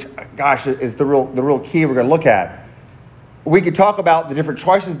 which, gosh, is the real key we're going to look at. We could talk about the different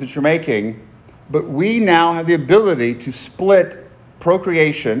choices that you're making, but we now have the ability to split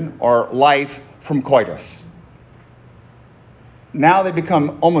procreation or life from coitus. Now they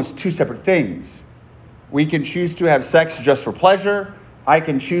become almost two separate things. We can choose to have sex just for pleasure. I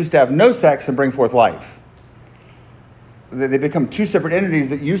can choose to have no sex and bring forth life. They become two separate entities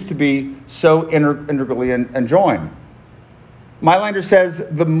that used to be so integrally enjoined. Meilander says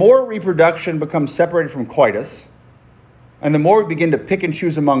the more reproduction becomes separated from coitus, and the more we begin to pick and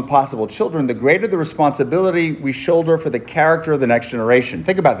choose among possible children, the greater the responsibility we shoulder for the character of the next generation.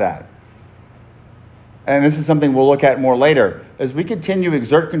 Think about that. And this is something we'll look at more later. As we continue to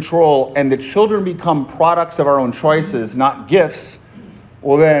exert control and the children become products of our own choices, not gifts,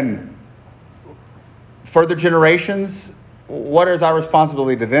 well then, further generations, what is our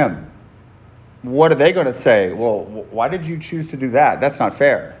responsibility to them? What are they going to say? Well, why did you choose to do that? That's not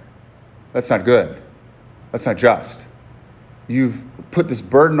fair. That's not good. That's not just. You've put this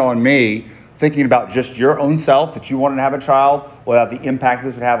burden on me thinking about just your own self, that you wanted to have a child, without the impact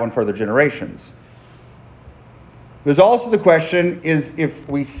this would have on further generations. There's also the question is if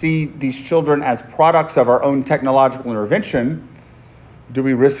we see these children as products of our own technological intervention, do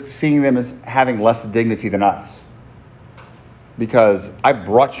we risk seeing them as having less dignity than us? Because I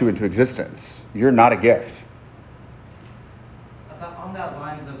brought you into existence. You're not a gift. On that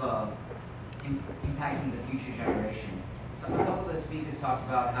lines of impacting the future generation, so a couple of the speakers talked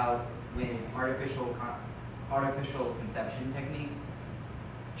about how with artificial conception techniques,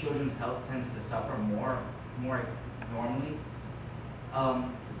 children's health tends to suffer more normally.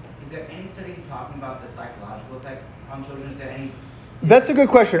 Is there any study talking about the psychological effect on children? Is there any? That's a good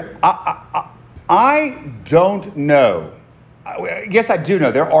question. I don't know. Yes, I do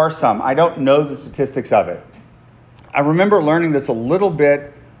know. There are some. I don't know the statistics of it. I remember learning this a little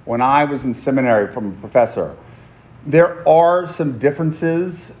bit when I was in seminary from a professor. There are some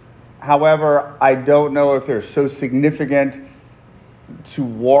differences. However, I don't know if they're so significant to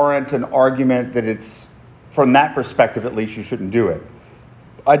warrant an argument that it's, from that perspective at least, you shouldn't do it.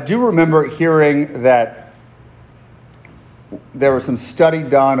 I do remember hearing that there was some study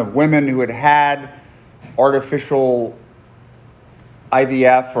done of women who had artificial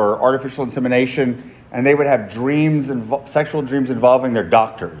IVF or artificial insemination, and they would have sexual dreams involving their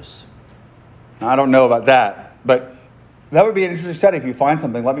doctors. Now, I don't know about that, but that would be an interesting study. If you find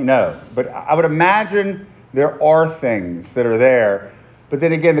something, let me know. But I would imagine there are things that are there. But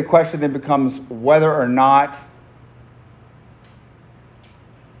then again, the question then becomes whether or not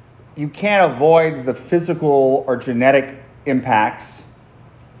you can't avoid the physical or genetic impacts,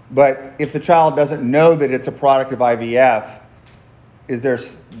 but if the child doesn't know that it's a product of IVF,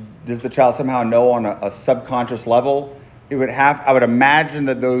 does the child somehow know on a subconscious level? I would imagine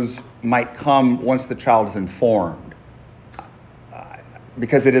that those might come once the child is informed.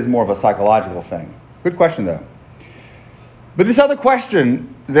 because it is more of a psychological thing. Good question, though. But this other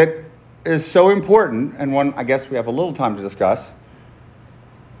question that is so important, and one I guess we have a little time to discuss,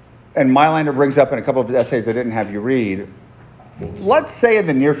 and Meilander brings up in a couple of essays I didn't have you read, let's say in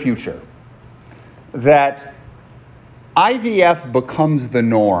the near future that IVF becomes the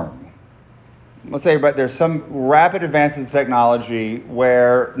norm. Let's say there's some rapid advances in technology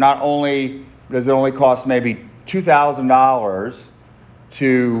where not only does it only cost maybe $2,000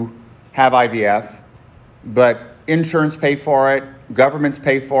 to have IVF, but insurance pay for it, governments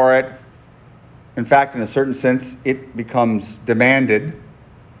pay for it. In fact, in a certain sense, it becomes demanded.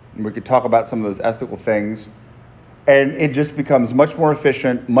 We could talk about some of those ethical things. And it just becomes much more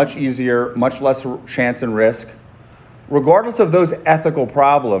efficient, much easier, much less chance and risk. Regardless of those ethical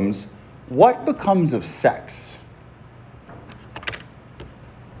problems, what becomes of sex?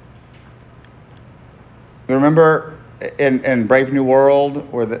 Remember in Brave New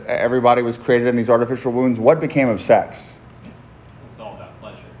World, where everybody was created in these artificial wombs, what became of sex? It's all about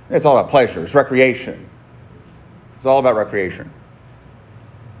pleasure. It's all about pleasure. It's recreation. It's all about recreation.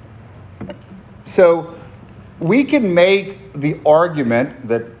 So we can make the argument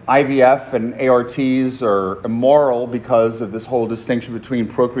that IVF and ARTs are immoral because of this whole distinction between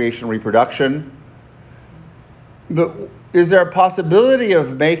procreation and reproduction. But is there a possibility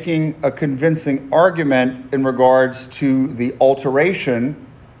of making a convincing argument in regards to the alteration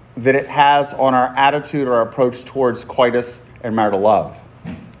that it has on our attitude or our approach towards coitus and marital love?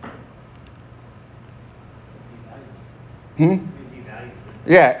 Yeah.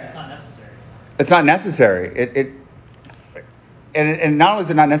 It's not necessary. It's not necessary. And not only is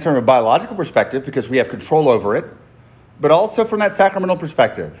it not necessary from a biological perspective because we have control over it, but also from that sacramental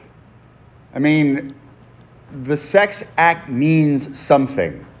perspective. I mean, the sex act means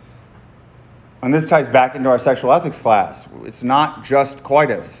something. And this ties back into our sexual ethics class. It's not just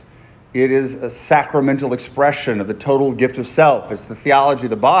coitus. It is a sacramental expression of the total gift of self. It's the theology of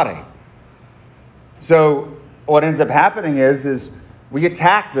the body. So what ends up happening is we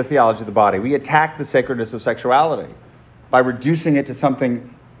attack the theology of the body. We attack the sacredness of sexuality by reducing it to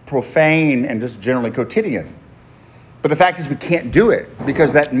something profane and just generally quotidian. But the fact is we can't do it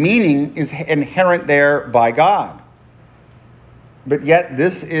because that meaning is inherent there by God. But yet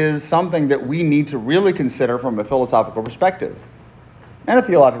this is something that we need to really consider from a philosophical perspective and a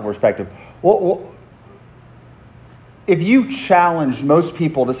theological perspective. Well, if you challenge most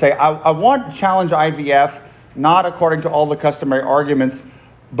people to say, I want to challenge IVF, not according to all the customary arguments,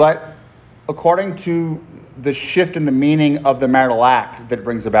 but according to the shift in the meaning of the marital act that it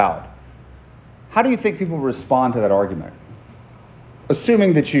brings about, how do you think people respond to that argument?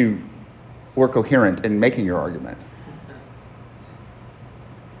 Assuming that you were coherent in making your argument.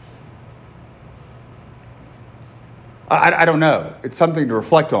 I don't know. It's something to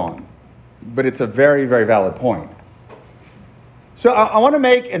reflect on, but it's a very, very valid point. So I want to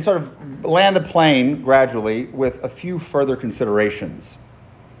make and sort of land the plane gradually with a few further considerations.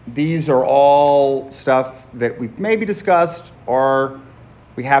 These are all stuff that we've maybe discussed or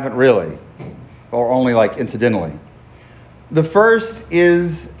we haven't really, or only like incidentally. The first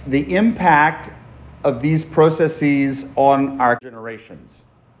is the impact of these processes on our generations.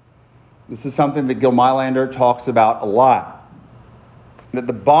 This is something that Gil Meilander talks about a lot. That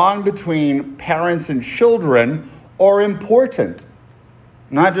the bond between parents and children are important.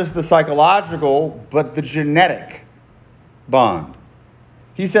 Not just the psychological, but the genetic bond.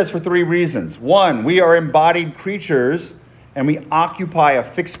 He says for 3 reasons. 1, we are embodied creatures and we occupy a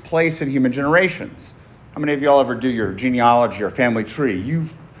fixed place in human generations. How many of y'all ever do your genealogy or family tree?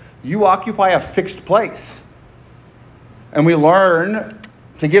 You occupy a fixed place. And we learn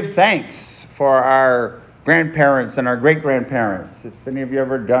to give thanks for our grandparents and our great-grandparents. If any of you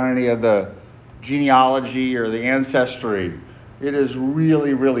ever done any of the genealogy or the ancestry, it is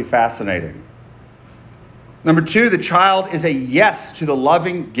really, really fascinating. Number 2, the child is a yes to the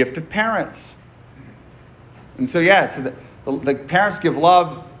loving gift of parents. And so yes, the parents give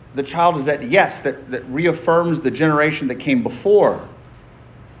love. The child is that yes that reaffirms the generation that came before.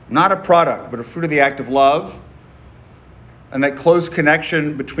 Not a product, but a fruit of the act of love. And that close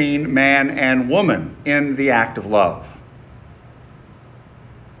connection between man and woman in the act of love.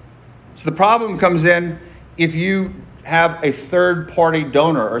 So the problem comes in if you have a third-party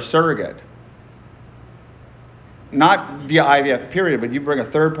donor or surrogate. Not via IVF period, but you bring a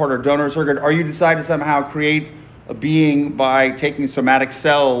third-party donor or surrogate, or you decide to somehow create a being by taking somatic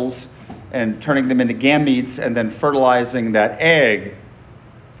cells and turning them into gametes and then fertilizing that egg.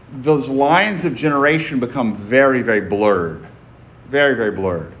 Those lines of generation become very, very blurred. Very, very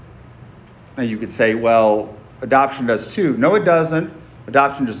blurred. Now you could say, well, adoption does too. No, it doesn't.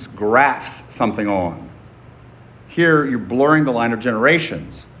 Adoption just grafts something on. Here, you're blurring the line of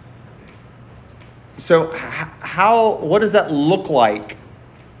generations. So what does that look like?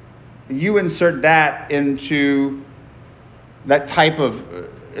 You insert that into that type of,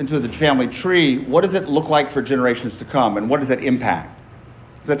 into the family tree. What does it look like for generations to come? And what does that impact?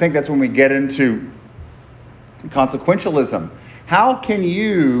 Because I think that's when we get into consequentialism. How can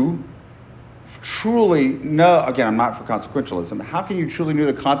you truly know, again, I'm not for consequentialism, how can you truly know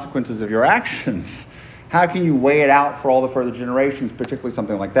the consequences of your actions? How can you weigh it out for all the further generations, particularly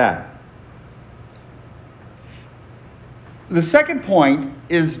something like that? The second point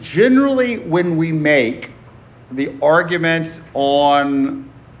is generally when we make the argument on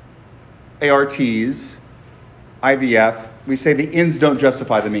ARTs, IVF, we say the ends don't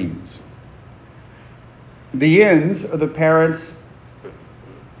justify the means. The ends are the parents.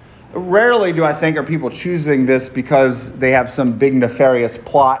 Rarely do I think are people choosing this because they have some big nefarious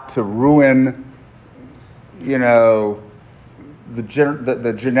plot to ruin, the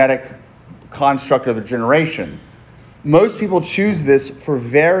genetic construct of the generation. Most people choose this for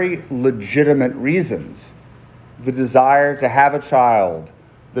very legitimate reasons. The desire to have a child,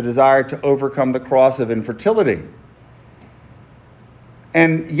 the desire to overcome the cross of infertility.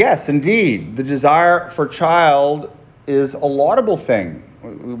 And yes, indeed, the desire for child is a laudable thing.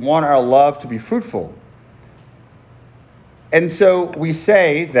 We want our love to be fruitful. And so we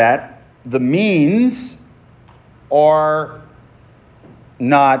say that the means are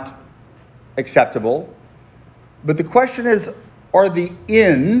not acceptable. But the question is, are the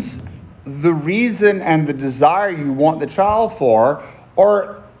ends, the reason and the desire you want the child for,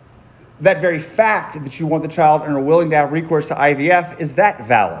 or that very fact that you want the child and are willing to have recourse to IVF, is that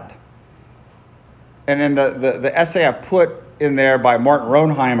valid? And in the essay I put in there by Martin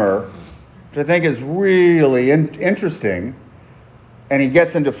Ronheimer, which I think is really interesting, and he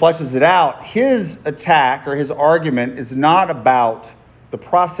gets into, fleshes it out, his attack or his argument is not about the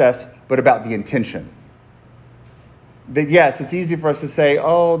process, but about the intention. That yes, it's easy for us to say,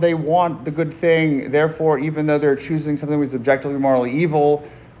 oh, they want the good thing, therefore, even though they're choosing something which is objectively morally evil,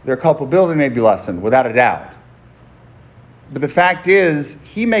 their culpability may be lessened, without a doubt. But the fact is,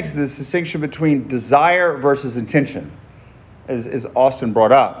 he makes this distinction between desire versus intention, as Austin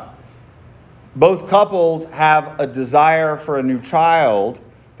brought up. Both couples have a desire for a new child,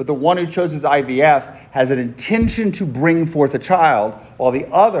 but the one who chooses IVF has an intention to bring forth a child, while the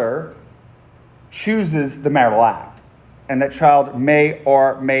other chooses the marital act. And that child may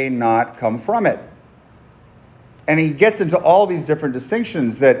or may not come from it. And he gets into all these different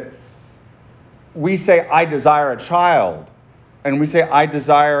distinctions that we say, I desire a child, and we say, I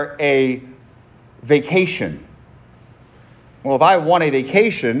desire a vacation. Well, if I want a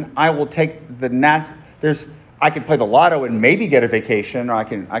vacation, I will take I can play the lotto and maybe get a vacation, or I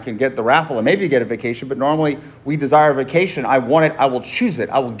can get the raffle and maybe get a vacation, but normally we desire a vacation. I want it, I will choose it,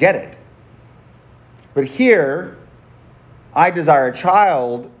 I will get it. But here, I desire a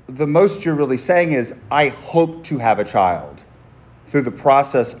child, the most you're really saying is, I hope to have a child through the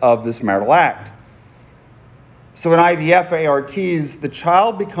process of this marital act. So in IVF or ARTs, the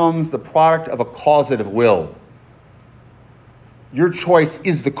child becomes the product of a causative will. Your choice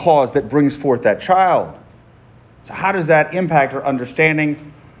is the cause that brings forth that child. So how does that impact our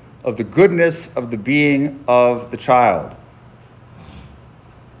understanding of the goodness of the being of the child?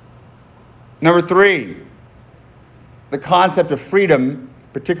 Number 3, the concept of freedom,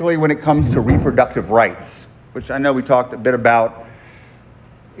 particularly when it comes to reproductive rights, which I know we talked a bit about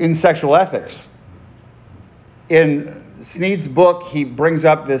in sexual ethics. In Snead's book, he brings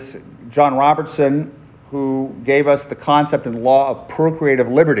up this John Robertson, who gave us the concept and law of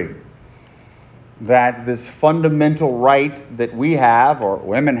procreative liberty, that this fundamental right that we have, or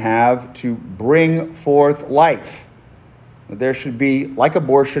women have, to bring forth life. There should be, like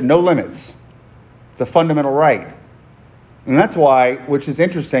abortion, no limits. It's a fundamental right. And that's why, which is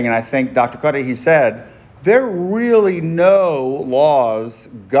interesting, and I think Dr. Cudahy said, there are really no laws,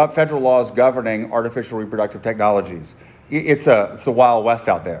 federal laws governing artificial reproductive technologies. It's a Wild West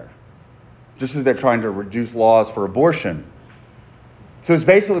out there, just as they're trying to reduce laws for abortion. So it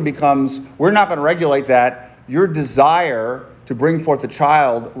basically becomes, we're not going to regulate that. Your desire to bring forth a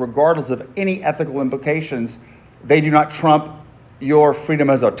child, regardless of any ethical implications, they do not trump your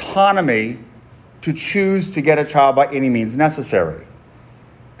freedom as autonomy to choose to get a child by any means necessary.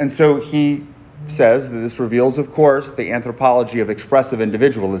 And so he says that this reveals, of course, the anthropology of expressive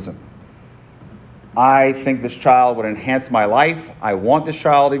individualism. I think this child would enhance my life. I want this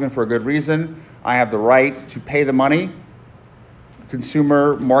child even for a good reason. I have the right to pay the money, the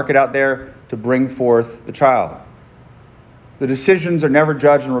consumer market out there, to bring forth the child. The decisions are never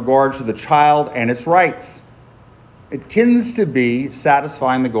judged in regards to the child and its rights. It tends to be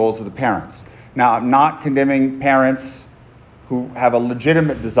satisfying the goals of the parents. Now, I'm not condemning parents who have a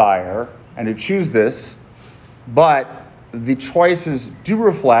legitimate desire and who choose this, but the choices do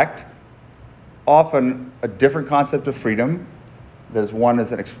reflect often a different concept of freedom. There's one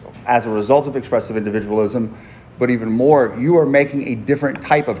as a result of expressive individualism, but even more, you are making a different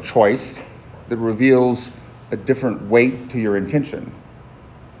type of choice that reveals a different weight to your intention.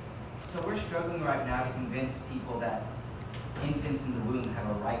 So we're struggling right now to convince people that infants in the womb have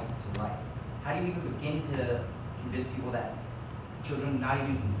a right to life. How do you even begin to convince people that children not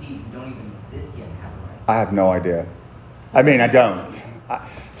even conceived, who don't even exist yet, have a right? I have no idea. I mean, I don't.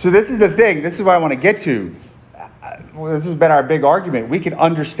 So this is the thing. This is what I want to get to. This has been our big argument. We can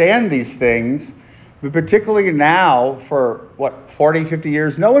understand these things, but particularly now, for 40, 50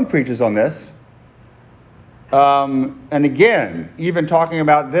 years, no one preaches on this. And again, even talking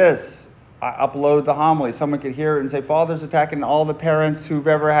about this, I upload the homily. Someone could hear it and say, Father's attacking all the parents who've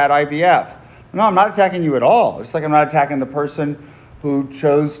ever had IVF. No, I'm not attacking you at all. It's like I'm not attacking the person who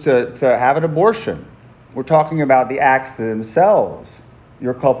chose to have an abortion. We're talking about the acts themselves.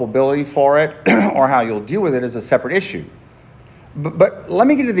 Your culpability for it or how you'll deal with it is a separate issue. But let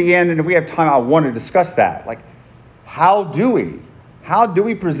me get to the end, and if we have time, I want to discuss that. Like, how do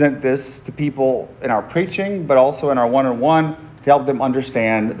we present this to people in our preaching, but also in our one-on-one to help them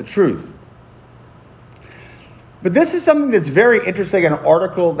understand the truth? But this is something that's very interesting, an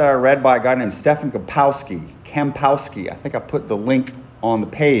article that I read by a guy named Stefan Kampowski. I think I put the link on the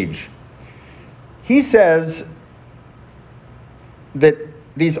page. He says that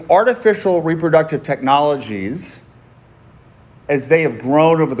these artificial reproductive technologies, as they have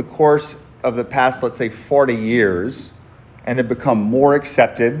grown over the course of the past, let's say, 40 years, and have become more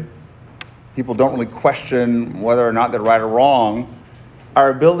accepted, people don't really question whether or not they're right or wrong,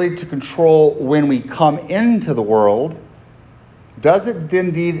 our ability to control when we come into the world, does it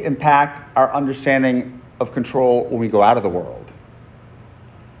indeed impact our understanding of control when we go out of the world?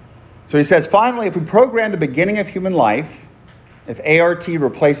 So he says, finally, if we program the beginning of human life, if ART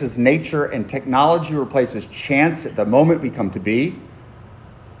replaces nature and technology replaces chance at the moment we come to be,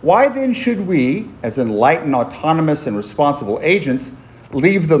 why then should we, as enlightened, autonomous, and responsible agents,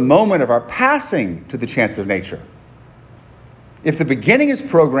 leave the moment of our passing to the chance of nature? If the beginning is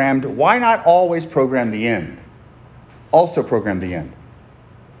programmed, why not always program the end? Also program the end.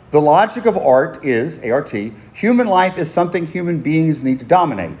 The logic of art is, ART, human life is something human beings need to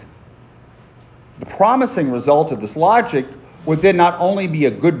dominate. The promising result of this logic would then not only be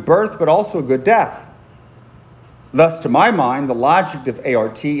a good birth, but also a good death. Thus, to my mind, the logic of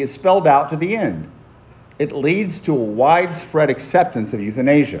ART is spelled out to the end. It leads to a widespread acceptance of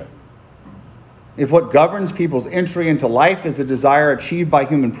euthanasia. If what governs people's entry into life is a desire achieved by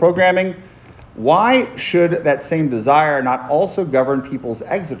human programming, why should that same desire not also govern people's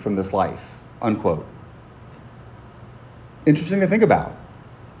exit from this life? Unquote. Interesting to think about.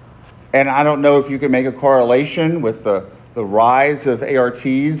 And I don't know if you can make a correlation with the rise of ARTs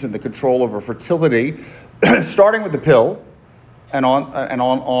and the control over fertility, starting with the pill and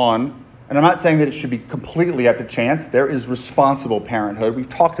on. And I'm not saying that it should be completely up to chance. There is responsible parenthood. We've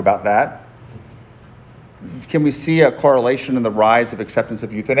talked about that. Can we see a correlation in the rise of acceptance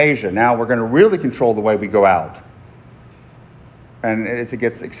of euthanasia? Now we're going to really control the way we go out. And as it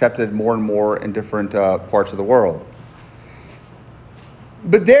gets accepted more and more in different parts of the world.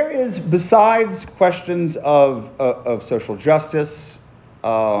 But there is, besides questions of social justice,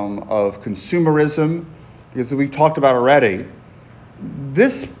 of consumerism, because we've talked about already,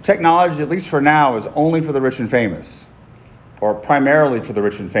 this technology, at least for now, is only for the rich and famous, or primarily for the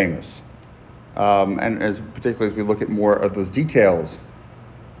rich and famous. And particularly as we look at more of those details.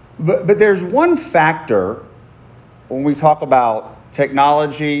 But there's one factor when we talk about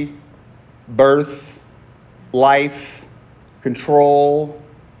technology, birth, life, control,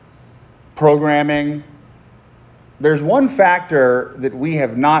 programming. There's one factor that we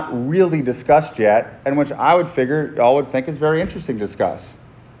have not really discussed yet, and which I would figure y'all would think is very interesting to discuss.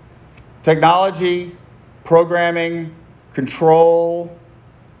 Technology, programming, control,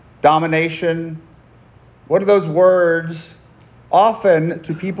 domination. What do those words often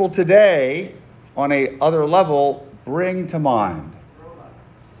to people today on a other level bring to mind?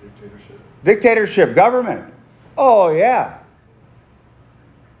 Dictatorship, government. Oh, yeah.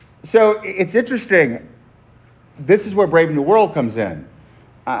 So it's interesting. This is where Brave New World comes in.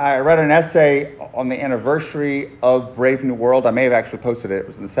 I read an essay on the anniversary of Brave New World. I may have actually posted it. It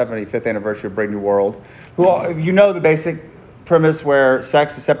was in the 75th anniversary of Brave New World. You know the basic premise where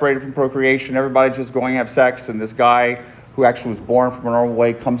sex is separated from procreation. Everybody's just going to have sex, and this guy who actually was born from a normal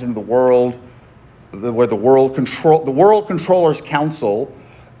way, comes into the world, where the World Controllers Council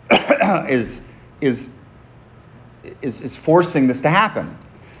is forcing this to happen.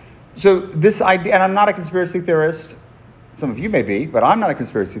 So this idea, and I'm not a conspiracy theorist. Some of you may be, but I'm not a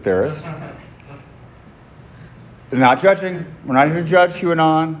conspiracy theorist. They're not judging. We're not here to judge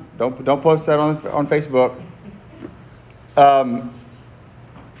QAnon. Don't post that on Facebook.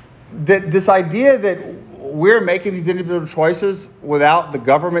 This idea that we're making these individual choices without the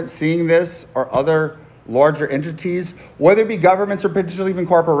government seeing this or other larger entities, whether it be governments or potentially even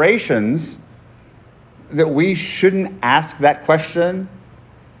corporations, that we shouldn't ask that question.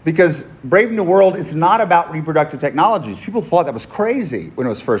 Because Brave New World is not about reproductive technologies. People thought that was crazy when it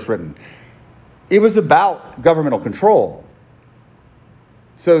was first written. It was about governmental control.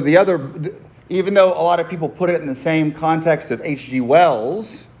 So even though a lot of people put it in the same context of H.G.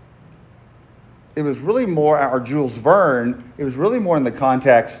 Wells, it was really more, or Jules Verne, it was really more in the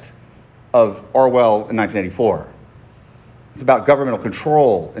context of Orwell in 1984. It's about governmental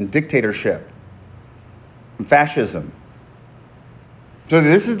control and dictatorship and fascism. So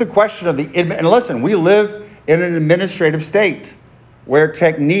this is the question of and listen, we live in an administrative state where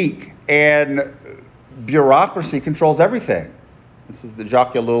technique and bureaucracy controls everything. This is the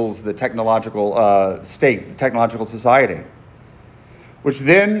Jacques Ellul's The Technological State, the Technological Society, which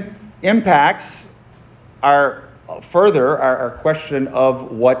then impacts our question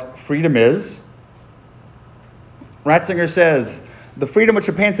of what freedom is. Ratzinger says, the freedom which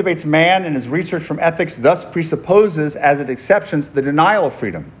emancipates man in his research from ethics thus presupposes as its exceptions the denial of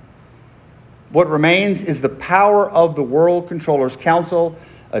freedom. What remains is the power of the World Controllers Council,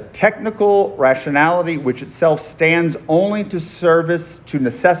 a technical rationality which itself stands only to service to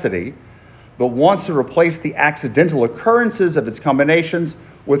necessity, but wants to replace the accidental occurrences of its combinations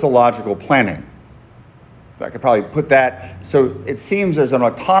with a logical planning. So I could probably put that, so it seems there's an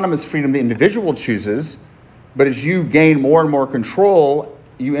autonomous freedom the individual chooses, but as you gain more and more control,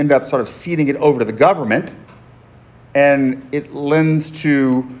 you end up sort of ceding it over to the government, and it lends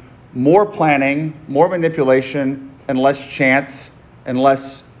to more planning, more manipulation, and less chance, and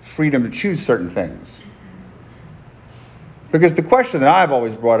less freedom to choose certain things. Because the question that I've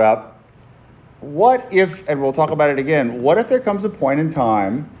always brought up, what if, and we'll talk about it again, what if there comes a point in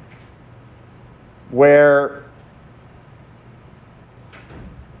time where,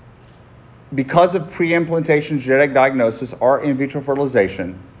 because of pre-implantation genetic diagnosis or in vitro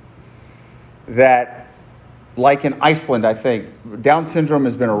fertilization, that, like in Iceland, I think, Down syndrome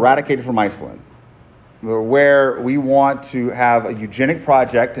has been eradicated from Iceland, where we want to have a eugenic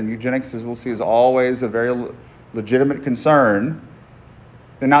project, and eugenics, as we'll see, is always a very legitimate concern,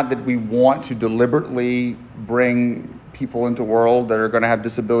 and not that we want to deliberately bring people into the world that are going to have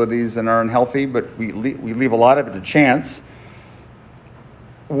disabilities and are unhealthy, but we leave a lot of it to chance.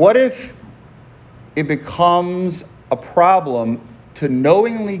 What if it becomes a problem to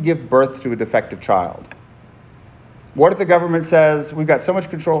knowingly give birth to a defective child? What if the government says, we've got so much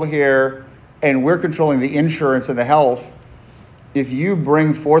control here, and we're controlling the insurance and the health. If you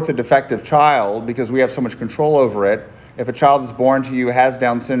bring forth a defective child, because we have so much control over it, if a child is born to you, has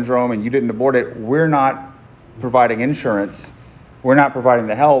Down syndrome, and you didn't abort it, we're not providing insurance. We're not providing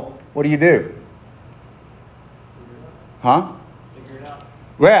the help. What do you do? Huh?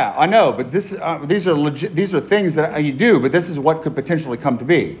 Yeah, I know, but these are things that you do, but this is what could potentially come to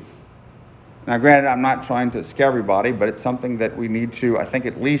be. Now, granted, I'm not trying to scare everybody, but it's something that we need to, I think,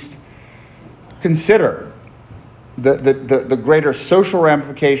 at least consider the greater social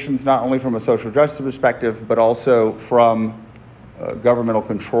ramifications, not only from a social justice perspective, but also from governmental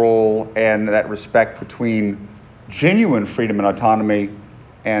control and that respect between genuine freedom and autonomy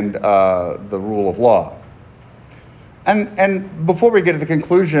and the rule of law. And before we get to the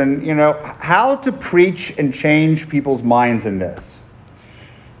conclusion, how to preach and change people's minds in this.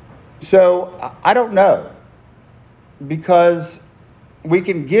 So I don't know, because we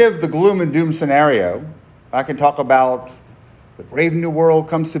can give the gloom and doom scenario. I can talk about the Brave New World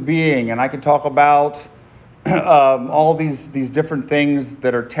comes to being, and I can talk about all these different things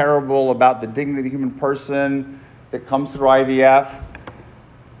that are terrible about the dignity of the human person that comes through IVF.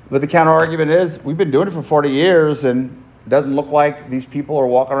 But the counter argument is, we've been doing it for 40 years, and it doesn't look like these people are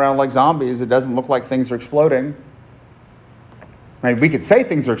walking around like zombies. It doesn't look like things are exploding. I mean, we could say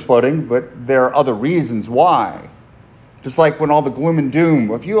things are exploding, but there are other reasons why. Just like when all the gloom and doom,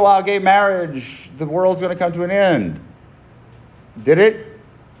 if you allow gay marriage, the world's going to come to an end. Did it?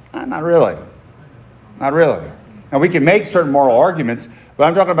 Not really. Not really. Now, we can make certain moral arguments, but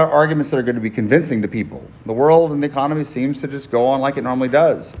I'm talking about arguments that are going to be convincing to people. The world and the economy seems to just go on like it normally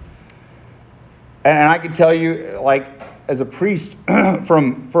does. And I can tell you, as a priest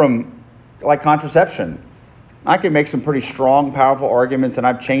from like contraception. I can make some pretty strong, powerful arguments, and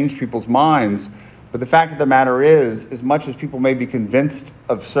I've changed people's minds. But the fact of the matter is, as much as people may be convinced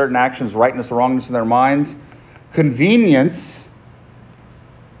of certain actions' rightness or wrongness in their minds, convenience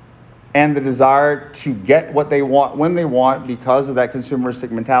and the desire to get what they want when they want because of that consumeristic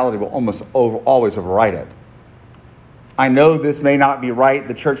mentality will always override it. I know this may not be right,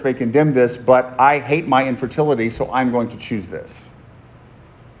 the church may condemn this, but I hate my infertility, so I'm going to choose this.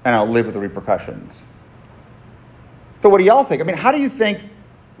 And I'll live with the repercussions. So what do y'all think? I mean, how do you think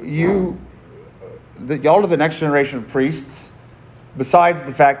y'all are the next generation of priests, besides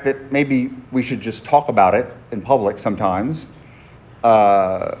the fact that maybe we should just talk about it in public sometimes,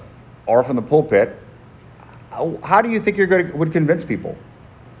 or from the pulpit, how do you think would convince people?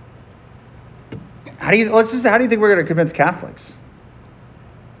 How do you think we're going to convince Catholics?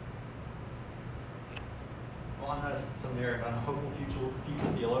 Well, I'm not a seminarian, I'm a hopeful future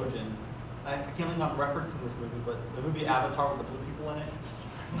theologian. I can't believe I'm referencing this movie, but the movie Avatar with the blue people in it,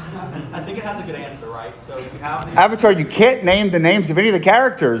 I think it has a good answer, right? So you have Avatar, you can't name the names of any of the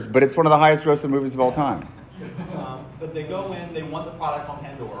characters, but it's one of the highest grossing movies of all time. But they go in, they want the product on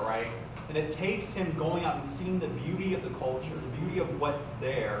Pandora, right? And it takes him going out and seeing the beauty of the culture, the beauty of what's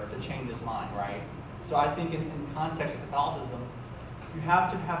there to change his mind, right? So I think in context of Catholicism, you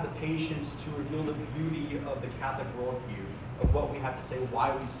have to have the patience to reveal the beauty of the Catholic worldview, of what we have to say,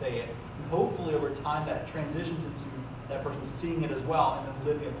 why we say it. And hopefully over time that transitions into that person seeing it as well and then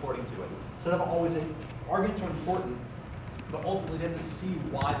living according to it. So that always say, arguments are important, but ultimately they have to see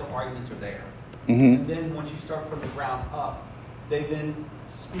why the arguments are there. Mm-hmm. And then once you start from the ground up, they then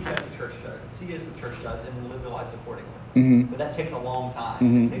speak as the church does, see as the church does, and then live their lives accordingly. Mm-hmm. But that takes a long time.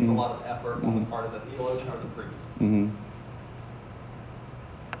 Mm-hmm. It takes a lot of effort on the part of the theologian or the priest. Mm-hmm.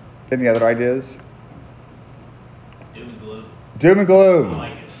 Any other ideas? Doom and gloom. Doom and gloom.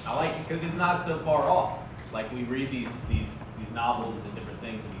 I like it because it's not so far off. Like we read these novels and different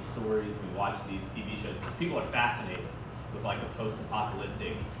things and these stories, and we watch these TV shows. People are fascinated with like a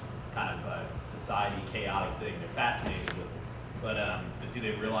post-apocalyptic kind of society, chaotic thing. They're fascinated with it. But do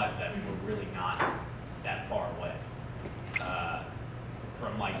they realize that we're really not that far away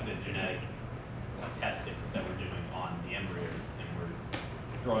from like the genetic testing that we're doing on the embryos, and we're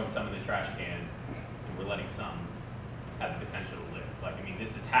throwing some in the trash can, and we're letting some have the potential to live. Like, I mean,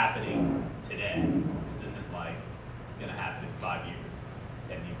 this is happening today. This isn't like going to happen in 5 years,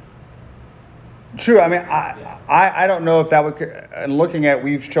 10 years. True. I mean, I don't know if that would. And looking at,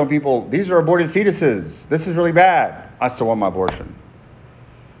 we've shown people these are aborted fetuses. This is really bad. I still want my abortion.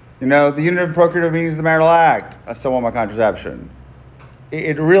 You know, the unit of procreative means the marital act. I still want my contraception.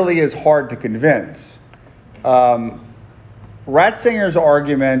 It really is hard to convince. Ratzinger's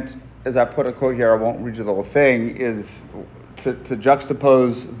argument, as I put a quote here, I won't read you the whole thing, is to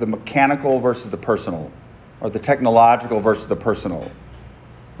juxtapose the mechanical versus the personal, or the technological versus the personal.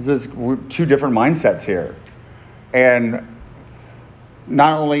 This is two different mindsets here. And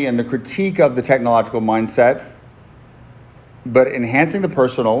not only in the critique of the technological mindset, but enhancing the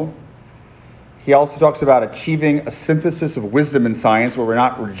personal. He also talks about achieving a synthesis of wisdom in science, where we're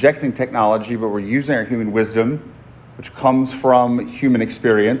not rejecting technology, but we're using our human wisdom, which comes from human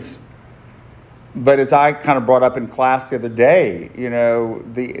experience. But as I kind of brought up in class the other day, you know,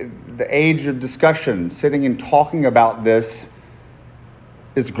 the age of discussion, sitting and talking about this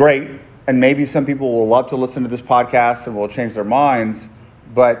is great, and maybe some people will love to listen to this podcast and will change their minds,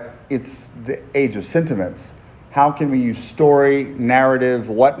 but it's the age of sentiments. How can we use story, narrative,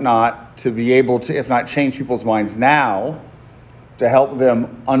 whatnot, to be able to, if not change people's minds now, to help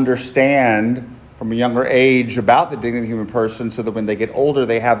them understand from a younger age about the dignity of the human person, so that when they get older,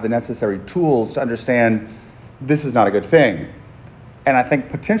 they have the necessary tools to understand this is not a good thing. And I think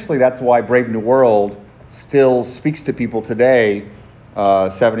potentially that's why Brave New World still speaks to people today,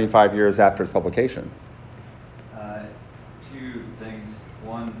 75 years after its publication. Two things.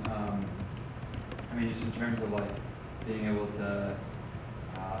 One, I mean, just in terms of like being able to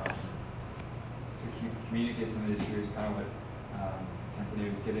communicate some of these truths, kind of what Anthony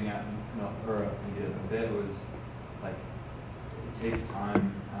was getting at, or a bit, was like it takes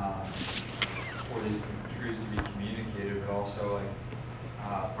time for these truths to be communicated, but also like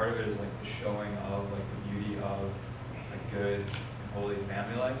part of it is like the showing of like the beauty of a good holy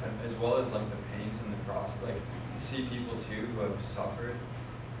family life, and as well as like the pains and the cross. Like you see people too who have suffered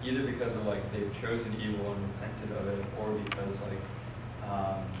either because of like they've chosen evil and repented of it, or because like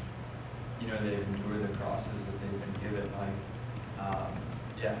they've endured the crosses that they've been given. Like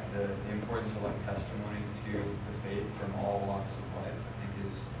the importance of like testimony to the faith from all walks of life, I think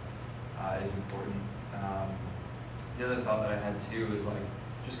is important. The the other thought that I had too was like,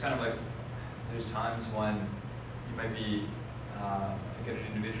 just kind of like, there's times when you might be, like an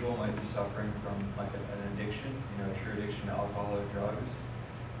individual might be suffering from like an addiction, a true addiction to alcohol or drugs.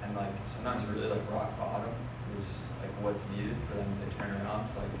 And like sometimes really like rock bottom is like what's needed for them to turn around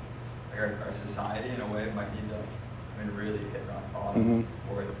to like our society in a way might need to really hit rock bottom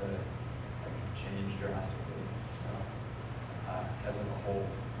for it to like change drastically. So as a whole,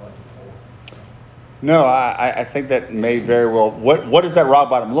 collective whole. No, I think that may very well. What does that rock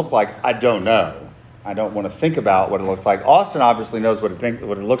bottom look like? I don't know. I don't want to think about what it looks like. Austin obviously knows what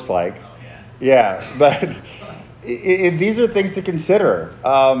it looks like. Oh, yeah. Yeah, but these are things to consider,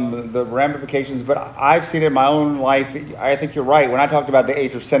 the ramifications. But I've seen it in my own life. I think you're right. When I talked about the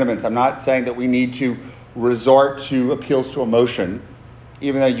age of sentiments, I'm not saying that we need to resort to appeals to emotion,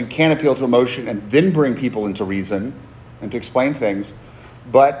 even though you can appeal to emotion and then bring people into reason and to explain things.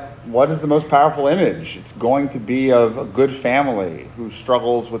 But what is the most powerful image? It's going to be of a good family who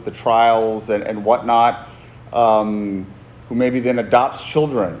struggles with the trials and whatnot, who maybe then adopts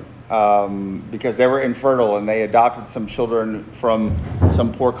children because they were infertile and they adopted some children from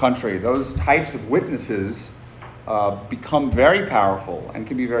some poor country. Those types of witnesses become very powerful and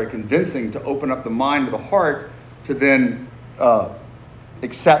can be very convincing to open up the mind or the heart to then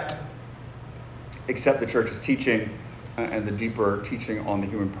accept the church's teaching and the deeper teaching on the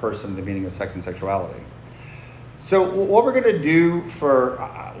human person, the meaning of sex and sexuality. So what we're going to do for,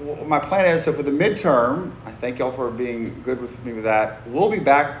 my plan is, so for the midterm, I thank y'all for being good with me with that. We'll be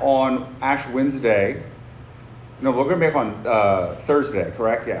back on Ash Wednesday. No, we're going to be back on Thursday,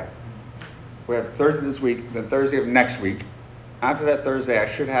 correct? Yeah. We have Thursday this week, then Thursday of next week. After that Thursday, I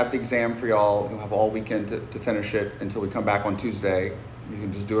should have the exam for y'all. You'll have all weekend to finish it until we come back on Tuesday. You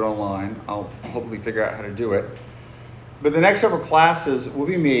can just do it online. I'll hopefully figure out how to do it. But the next several classes will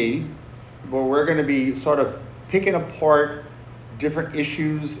be me, where we're going to be sort of picking apart different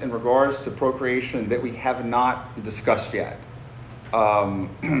issues in regards to procreation that we have not discussed yet,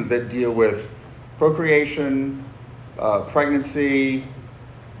 that deal with procreation, pregnancy,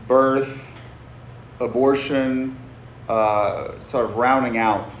 birth, abortion, sort of rounding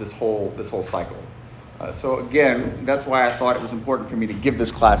out this whole cycle. So again, that's why I thought it was important for me to give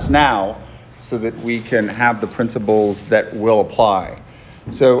this class now, so that we can have the principles that will apply.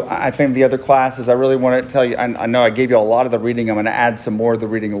 So I think the other classes, I really want to tell you, I know I gave you a lot of the reading. I'm going to add some more of the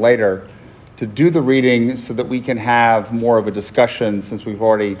reading later to do the reading so that we can have more of a discussion, since we've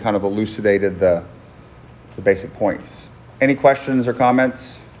already kind of elucidated the basic points. Any questions or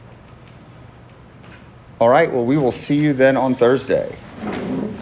comments? All right, well, we will see you then on Thursday.